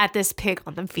off at this pig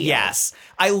on the field. Yes.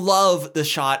 I love the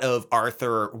shot of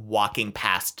Arthur walking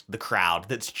past the crowd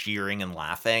that's cheering and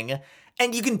laughing.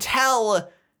 And you can tell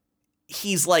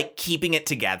he's like keeping it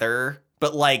together,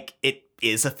 but like it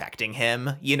is affecting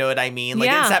him. You know what I mean? Like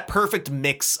it's that perfect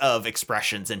mix of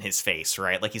expressions in his face,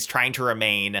 right? Like he's trying to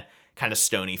remain kind of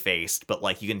stony faced, but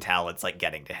like you can tell it's like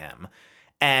getting to him.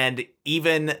 And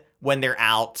even when they're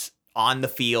out on the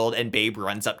field and Babe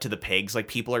runs up to the pigs, like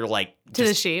people are like to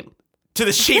the sheep.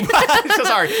 I'm so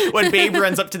sorry. When Babe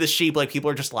runs up to the sheep, like people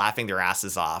are just laughing their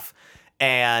asses off.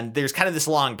 And there's kind of this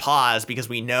long pause because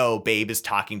we know Babe is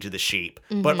talking to the sheep,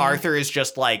 but Arthur is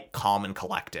just like calm and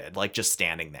collected, like just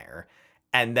standing there.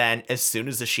 And then as soon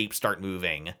as the sheep start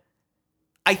moving,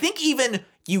 I think even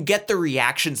you get the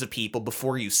reactions of people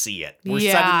before you see it, where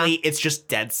suddenly it's just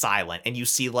dead silent and you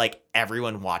see like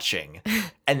everyone watching.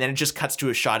 And then it just cuts to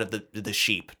a shot of the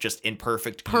sheep just in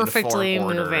perfectly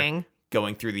uniform order, moving,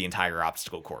 going through the entire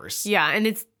obstacle course. Yeah, and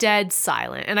it's dead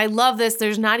silent. And I love this.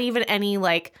 There's not even any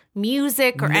like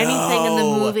music or anything in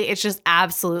the movie. It's just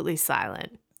absolutely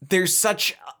silent. There's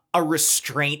such a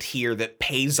restraint here that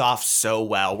pays off so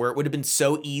well, where it would have been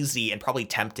so easy and probably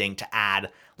tempting to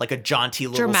add like a jaunty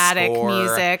little dramatic score.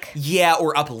 Music. Yeah,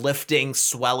 or uplifting,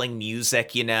 swelling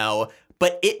music,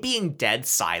 But it being dead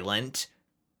silent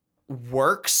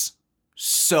works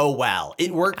so well.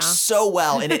 It works so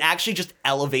well, and it actually just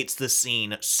elevates the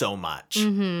scene so much.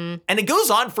 And it goes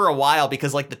on for a while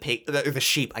because like the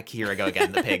sheep, here I go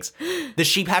again, the pigs. The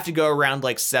sheep have to go around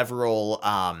like several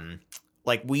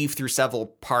like weave through several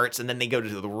parts, and then they go to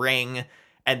the ring,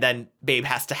 and then Babe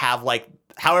has to have like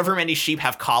however many sheep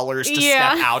have collars to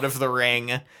step out of the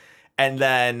ring. And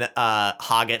then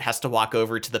Hoggett has to walk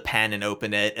over to the pen and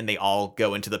open it, and they all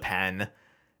go into the pen.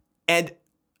 And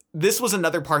this was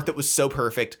another part that was so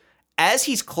perfect. As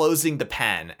he's closing the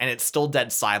pen, and it's still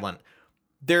dead silent,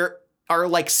 there are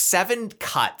like 7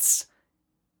 cuts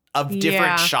of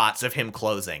different shots of him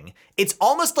closing. It's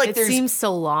almost like it seems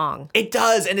so long. It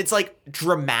does, and it's like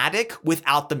dramatic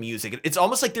without the music. It's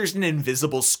almost like there's an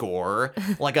invisible score,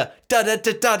 like a da da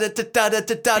da da da da da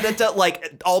da da da,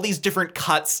 like all these different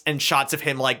cuts and shots of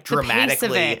him like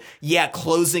dramatically,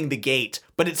 closing the gate,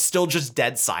 but it's still just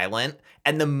dead silent.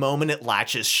 And the moment it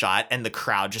latches shut, and the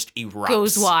crowd just erupts,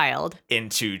 goes wild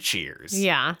into cheers.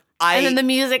 Yeah. And then the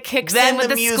music kicks then in with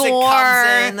the music score.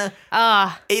 comes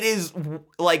in. It is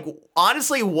like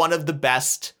honestly one of the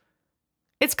best.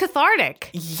 It's cathartic.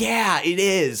 Yeah, it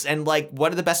is. And like one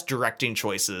of the best directing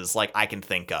choices like I can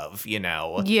think of, you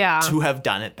know, to have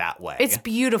done it that way. It's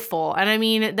beautiful. And I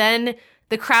mean, then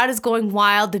the crowd is going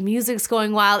wild. The music's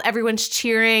going wild. Everyone's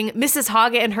cheering. Mrs.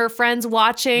 Hoggett and her friends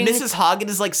watching. Mrs. Hoggett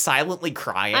is like silently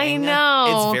crying. I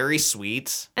know. It's very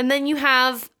sweet. And then you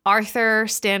have Arthur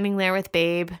standing there with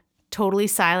Babe, totally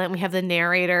silent. We have the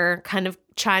narrator kind of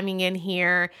chiming in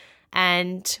here.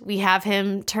 And we have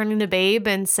him turning to Babe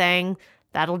and saying,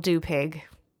 "That'll do, pig.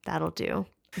 That'll do."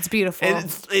 It's beautiful.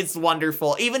 It's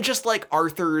wonderful. Even just like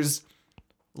Arthur's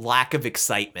lack of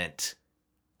excitement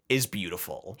is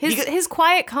beautiful. His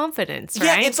quiet confidence,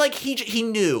 right? Yeah, it's like he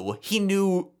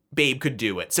knew Babe could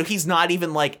do it. So he's not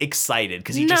even like excited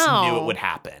because he just knew it would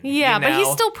happen. Yeah, you know? But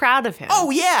he's still proud of him. Oh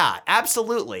yeah,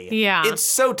 absolutely. Yeah. It's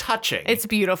so touching. It's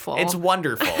beautiful. It's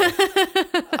wonderful.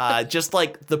 Just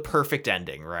like the perfect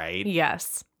ending, right?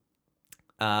 Yes.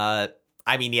 I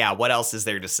mean, yeah, what else is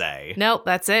there to say? Nope,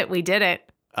 that's it. We did it.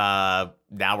 Now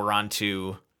we're on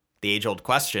to the age-old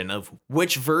question of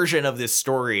which version of this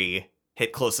story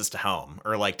hit closest to home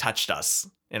or like touched us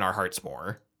in our hearts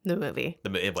more. The movie.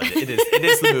 It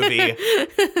is the movie.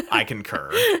 I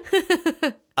concur.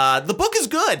 The book is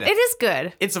good. It is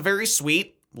good. It's a very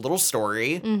sweet little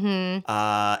story. Mm-hmm.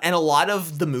 And a lot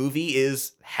of the movie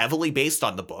is heavily based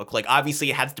on the book. Like obviously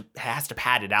it has to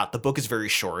pad it out. The book is very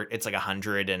short. It's like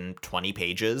 120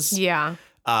 pages. Yeah.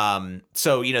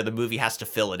 So, you know, the movie has to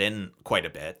fill it in quite a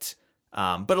bit.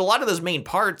 But a lot of those main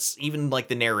parts, even like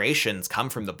the narrations, come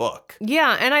from the book.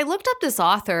 Yeah, and I looked up this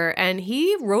author, and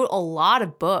he wrote a lot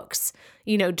of books,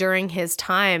 you know, during his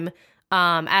time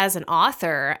as an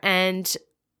author, and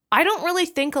I don't really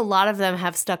think a lot of them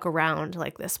have stuck around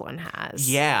like this one has.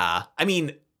 Yeah, I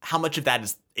mean, how much of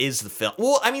that is the film?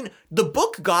 Well, I mean, the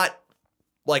book got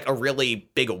like a really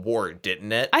big award,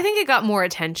 didn't it? I think it got more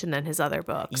attention than his other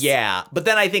books. Yeah, but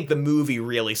then I think the movie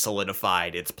really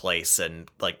solidified its place in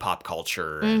like pop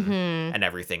culture and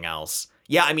everything else.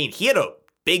 Yeah, I mean, he had a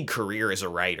big career as a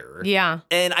writer. Yeah.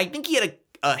 And I think he had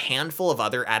a handful of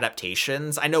other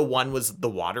adaptations. I know one was The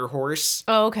Water Horse.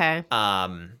 Oh, okay.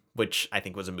 Which I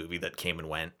think was a movie that came and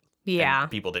went. Yeah. And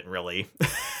people didn't really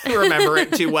remember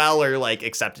it too well or like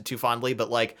accept it too fondly, but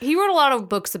like he wrote a lot of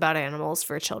books about animals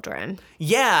for children.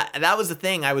 Yeah, that was the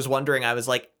thing. I was wondering, I was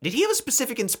like, did he have a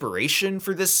specific inspiration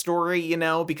for this story, you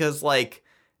know? Because like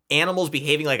animals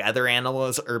behaving like other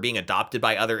animals or being adopted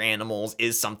by other animals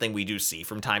is something we do see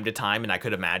from time to time, and I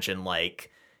could imagine like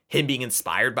him being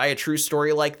inspired by a true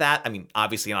story like that. I mean,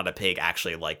 obviously not a pig,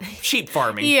 actually like sheep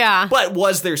farming. Yeah. But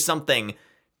was there something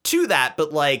to that?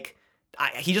 But like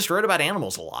he just wrote about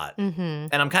animals a lot. Mm-hmm.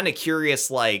 And I'm kind of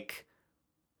curious, like,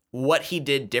 what he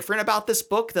did different about this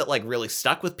book that, like, really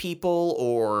stuck with people?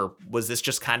 Or was this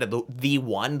just kind of the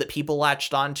one that people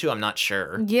latched onto? I'm not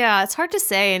sure. Yeah, it's hard to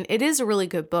say. And it is a really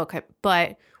good book.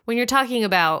 But when you're talking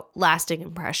about lasting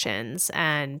impressions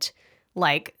and,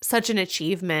 like, such an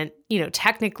achievement, you know,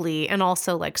 technically and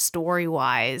also, like,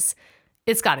 story-wise,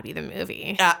 it's got to be the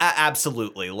movie.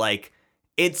 Absolutely. Like,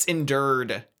 it's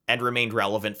endured and remained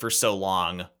relevant for so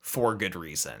long for good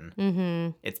reason.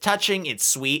 Mm-hmm. It's touching, it's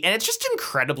sweet, and it's just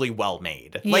incredibly well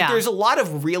made. Like, Yeah. there's a lot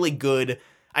of really good,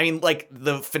 I mean, like,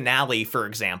 the finale, for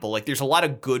example, like, there's a lot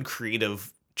of good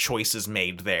creative choices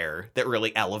made there that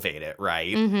really elevate it,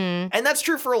 right? Mm-hmm. And that's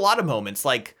true for a lot of moments.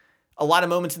 Like, a lot of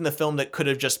moments in the film that could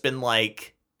have just been,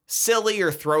 like, silly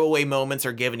or throwaway moments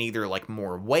are given either, like,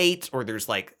 more weight or there's,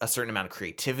 like, a certain amount of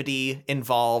creativity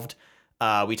involved.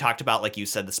 We talked about, like you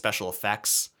said, the special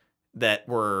effects that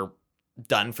were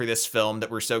done for this film that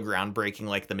were so groundbreaking,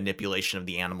 like the manipulation of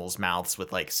the animals' mouths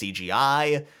with like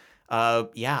CGI.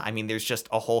 Yeah, I mean, there's just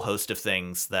a whole host of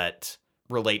things that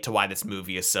relate to why this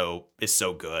movie is so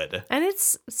good. And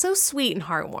it's so sweet and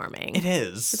heartwarming. It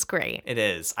is. It's great. It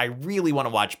is. I really want to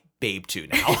watch Babe 2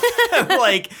 now.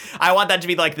 Like, I want that to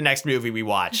be like the next movie we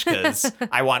watch because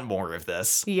I want more of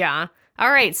this. Yeah.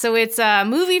 All right. So it's a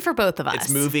movie for both of us. It's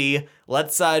movie.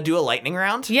 Let's do a lightning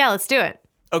round. Yeah, let's do it.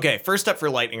 Okay, first up for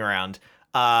lightning round.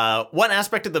 One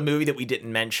aspect of the movie that we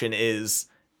didn't mention is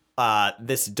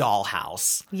this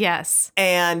dollhouse. Yes.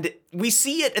 And we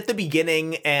see it at the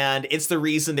beginning, and it's the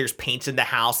reason there's paint in the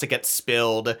house that gets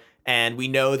spilled. And we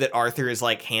know that Arthur is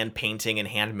like hand painting and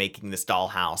hand making this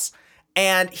dollhouse.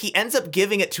 And he ends up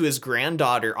giving it to his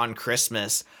granddaughter on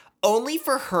Christmas, only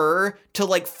for her to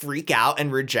like freak out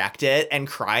and reject it and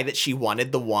cry that she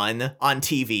wanted the one on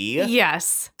TV.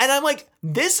 Yes. And I'm like,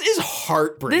 this is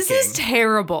heartbreaking. This is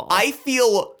terrible. I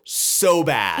feel so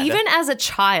bad. Even as a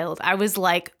child, I was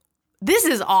like, this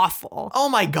is awful. Oh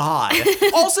my God.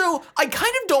 Also, I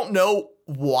kind of don't know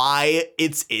why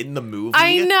it's in the movie.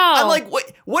 I know. I'm like,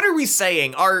 what are we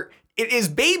saying? Is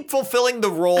Babe fulfilling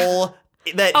the role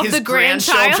that of his the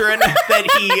grandchildren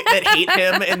that hate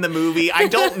him in the movie? I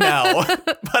don't know.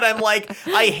 But I'm like,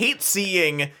 I hate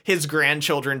seeing his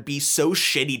grandchildren be so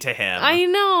shitty to him. I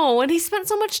know. And he spent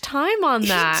so much time on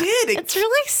that. He did. It's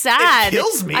really sad. It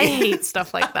kills me. I hate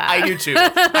stuff like that. I do too.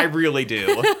 I really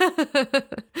do.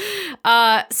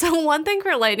 So one thing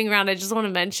for lightning round, I just want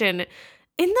to mention,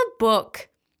 in the book,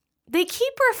 they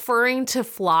keep referring to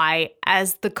Fly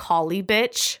as the collie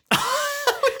bitch.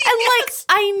 And like,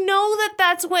 I know that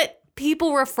that's what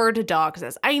people refer to dogs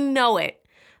as. I know it.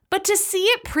 But to see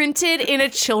it printed in a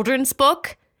children's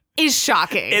book is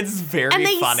shocking. It's very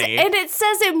funny. And it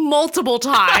says it multiple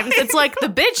times. It's like the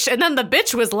bitch. And then the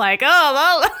bitch was like, oh,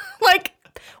 well, like,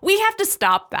 we have to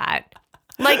stop that.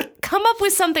 Like, come up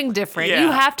with something different. Yeah.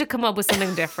 You have to come up with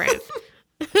something different.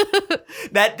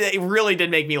 That it really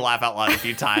did make me laugh out loud a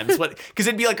few times. Because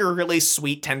it'd be like a really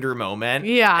sweet, tender moment.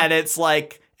 Yeah. And it's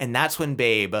like, and that's when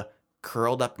Babe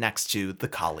curled up next to the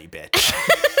collie bitch.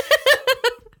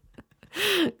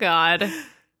 God.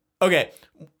 Okay.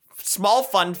 Small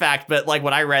fun fact, but like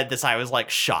when I read this, I was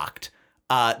like shocked.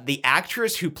 The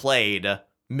actress who played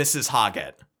Mrs.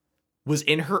 Hoggett was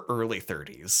in her early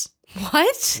 30s.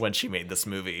 What? When she made this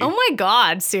movie. Oh my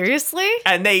God. Seriously?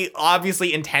 And they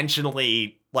obviously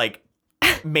intentionally like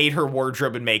made her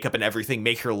wardrobe and makeup and everything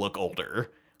make her look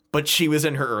older. But she was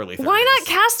in her early 30s. Why not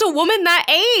cast a woman that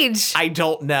age? I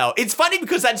don't know. It's funny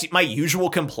because that's my usual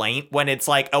complaint when it's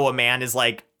like, oh, a man is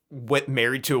like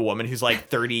married to a woman who's like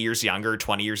 30 years younger,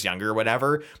 20 years younger, or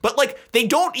whatever. But like, they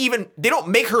don't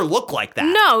make her look like that.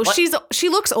 No, like, she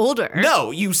looks older.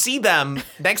 No, you see them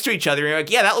next to each other and you're like,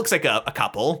 yeah, that looks like a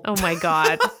couple. Oh my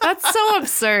God. That's so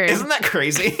absurd. Isn't that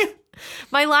crazy?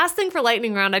 My last thing for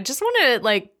lightning round, I just want to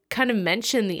like kind of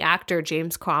mention the actor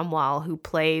James Cromwell who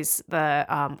plays the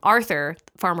Arthur,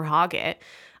 Farmer Hoggett.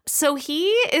 So he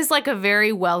is like a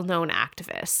very well-known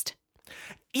activist.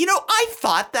 You know, I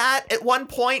thought that at one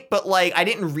point, but like I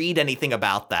didn't read anything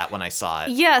about that when I saw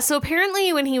it. Yeah, so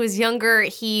apparently when he was younger,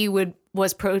 he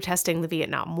was protesting the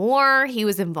Vietnam War. He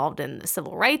was involved in the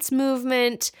civil rights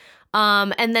movement.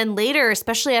 And then later,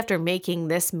 especially after making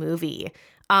this movie,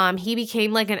 he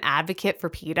became like an advocate for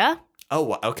PETA.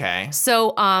 Oh, okay.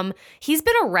 So he's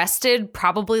been arrested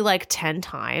probably like 10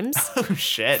 times. Oh,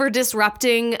 shit. For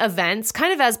disrupting events,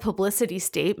 kind of as publicity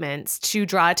statements to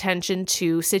draw attention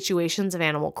to situations of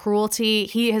animal cruelty.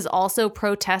 He has also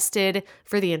protested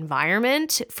for the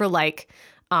environment, for like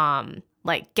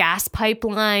gas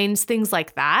pipelines, things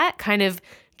like that. Kind of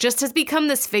just has become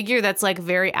this figure that's like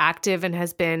very active and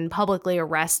has been publicly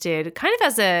arrested kind of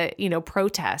as a,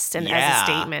 protest and as a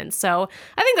statement. So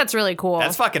I think that's really cool.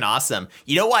 That's fucking awesome.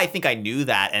 You know why I think I knew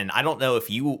that? And I don't know if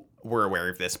you were aware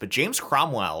of this, but James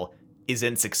Cromwell is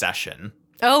in Succession.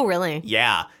 Oh, really?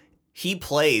 Yeah. He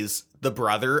plays the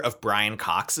brother of Brian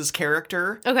Cox's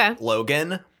character. Okay.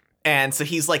 Logan. And so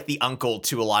he's like the uncle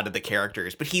to a lot of the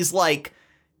characters, but he's like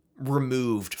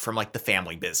removed from like the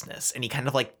family business and he kind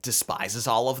of like despises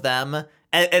all of them.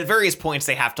 At various points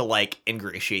they have to like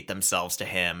ingratiate themselves to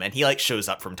him and he like shows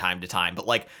up from time to time, but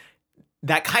like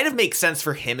that kind of makes sense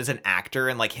for him as an actor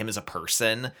and like him as a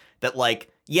person, that like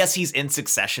yes, he's in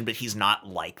Succession but he's not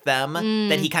like them,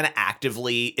 that he kind of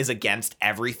actively is against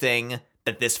everything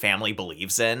that this family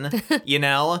believes in, you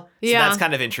know? So that's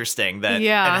kind of interesting that,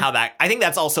 and how that, I think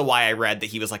that's also why I read that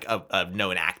he was like a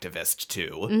known activist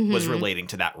too, was relating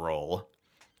to that role.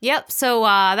 Yep. So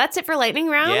that's it for Lightning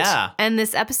Round. Yeah. And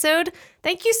this episode.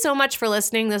 Thank you so much for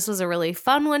listening. This was a really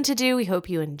fun one to do. We hope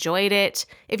you enjoyed it.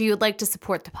 If you would like to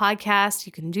support the podcast,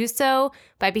 you can do so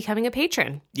by becoming a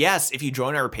patron. Yes, if you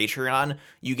join our Patreon,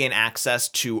 you gain access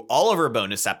to all of our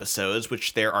bonus episodes,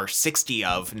 which there are 60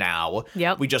 of now.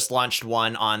 Yep. We just launched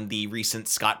one on the recent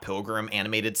Scott Pilgrim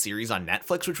animated series on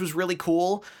Netflix, which was really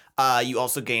cool. You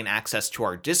also gain access to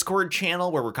our Discord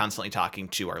channel where we're constantly talking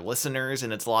to our listeners,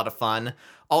 and it's a lot of fun.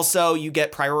 Also, you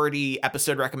get priority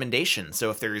episode recommendations. So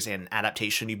if there's an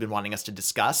adaptation you've been wanting us to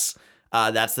discuss,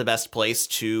 that's the best place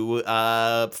to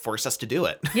force us to do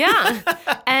it. Yeah.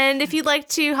 And if you'd like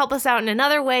to help us out in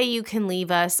another way, you can leave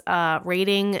us a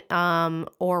rating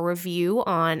or review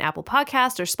on Apple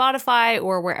Podcast or Spotify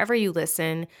or wherever you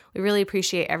listen. We really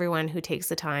appreciate everyone who takes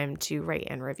the time to rate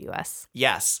and review us.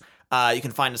 Yes. You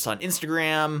can find us on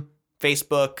Instagram,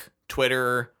 Facebook,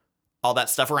 Twitter, all that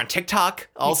stuff. We're on TikTok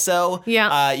also.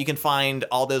 Yeah. You can find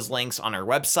all those links on our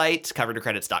website,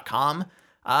 covertocredits.com.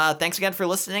 Thanks again for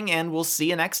listening, and we'll see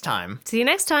you next time. See you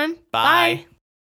next time. Bye.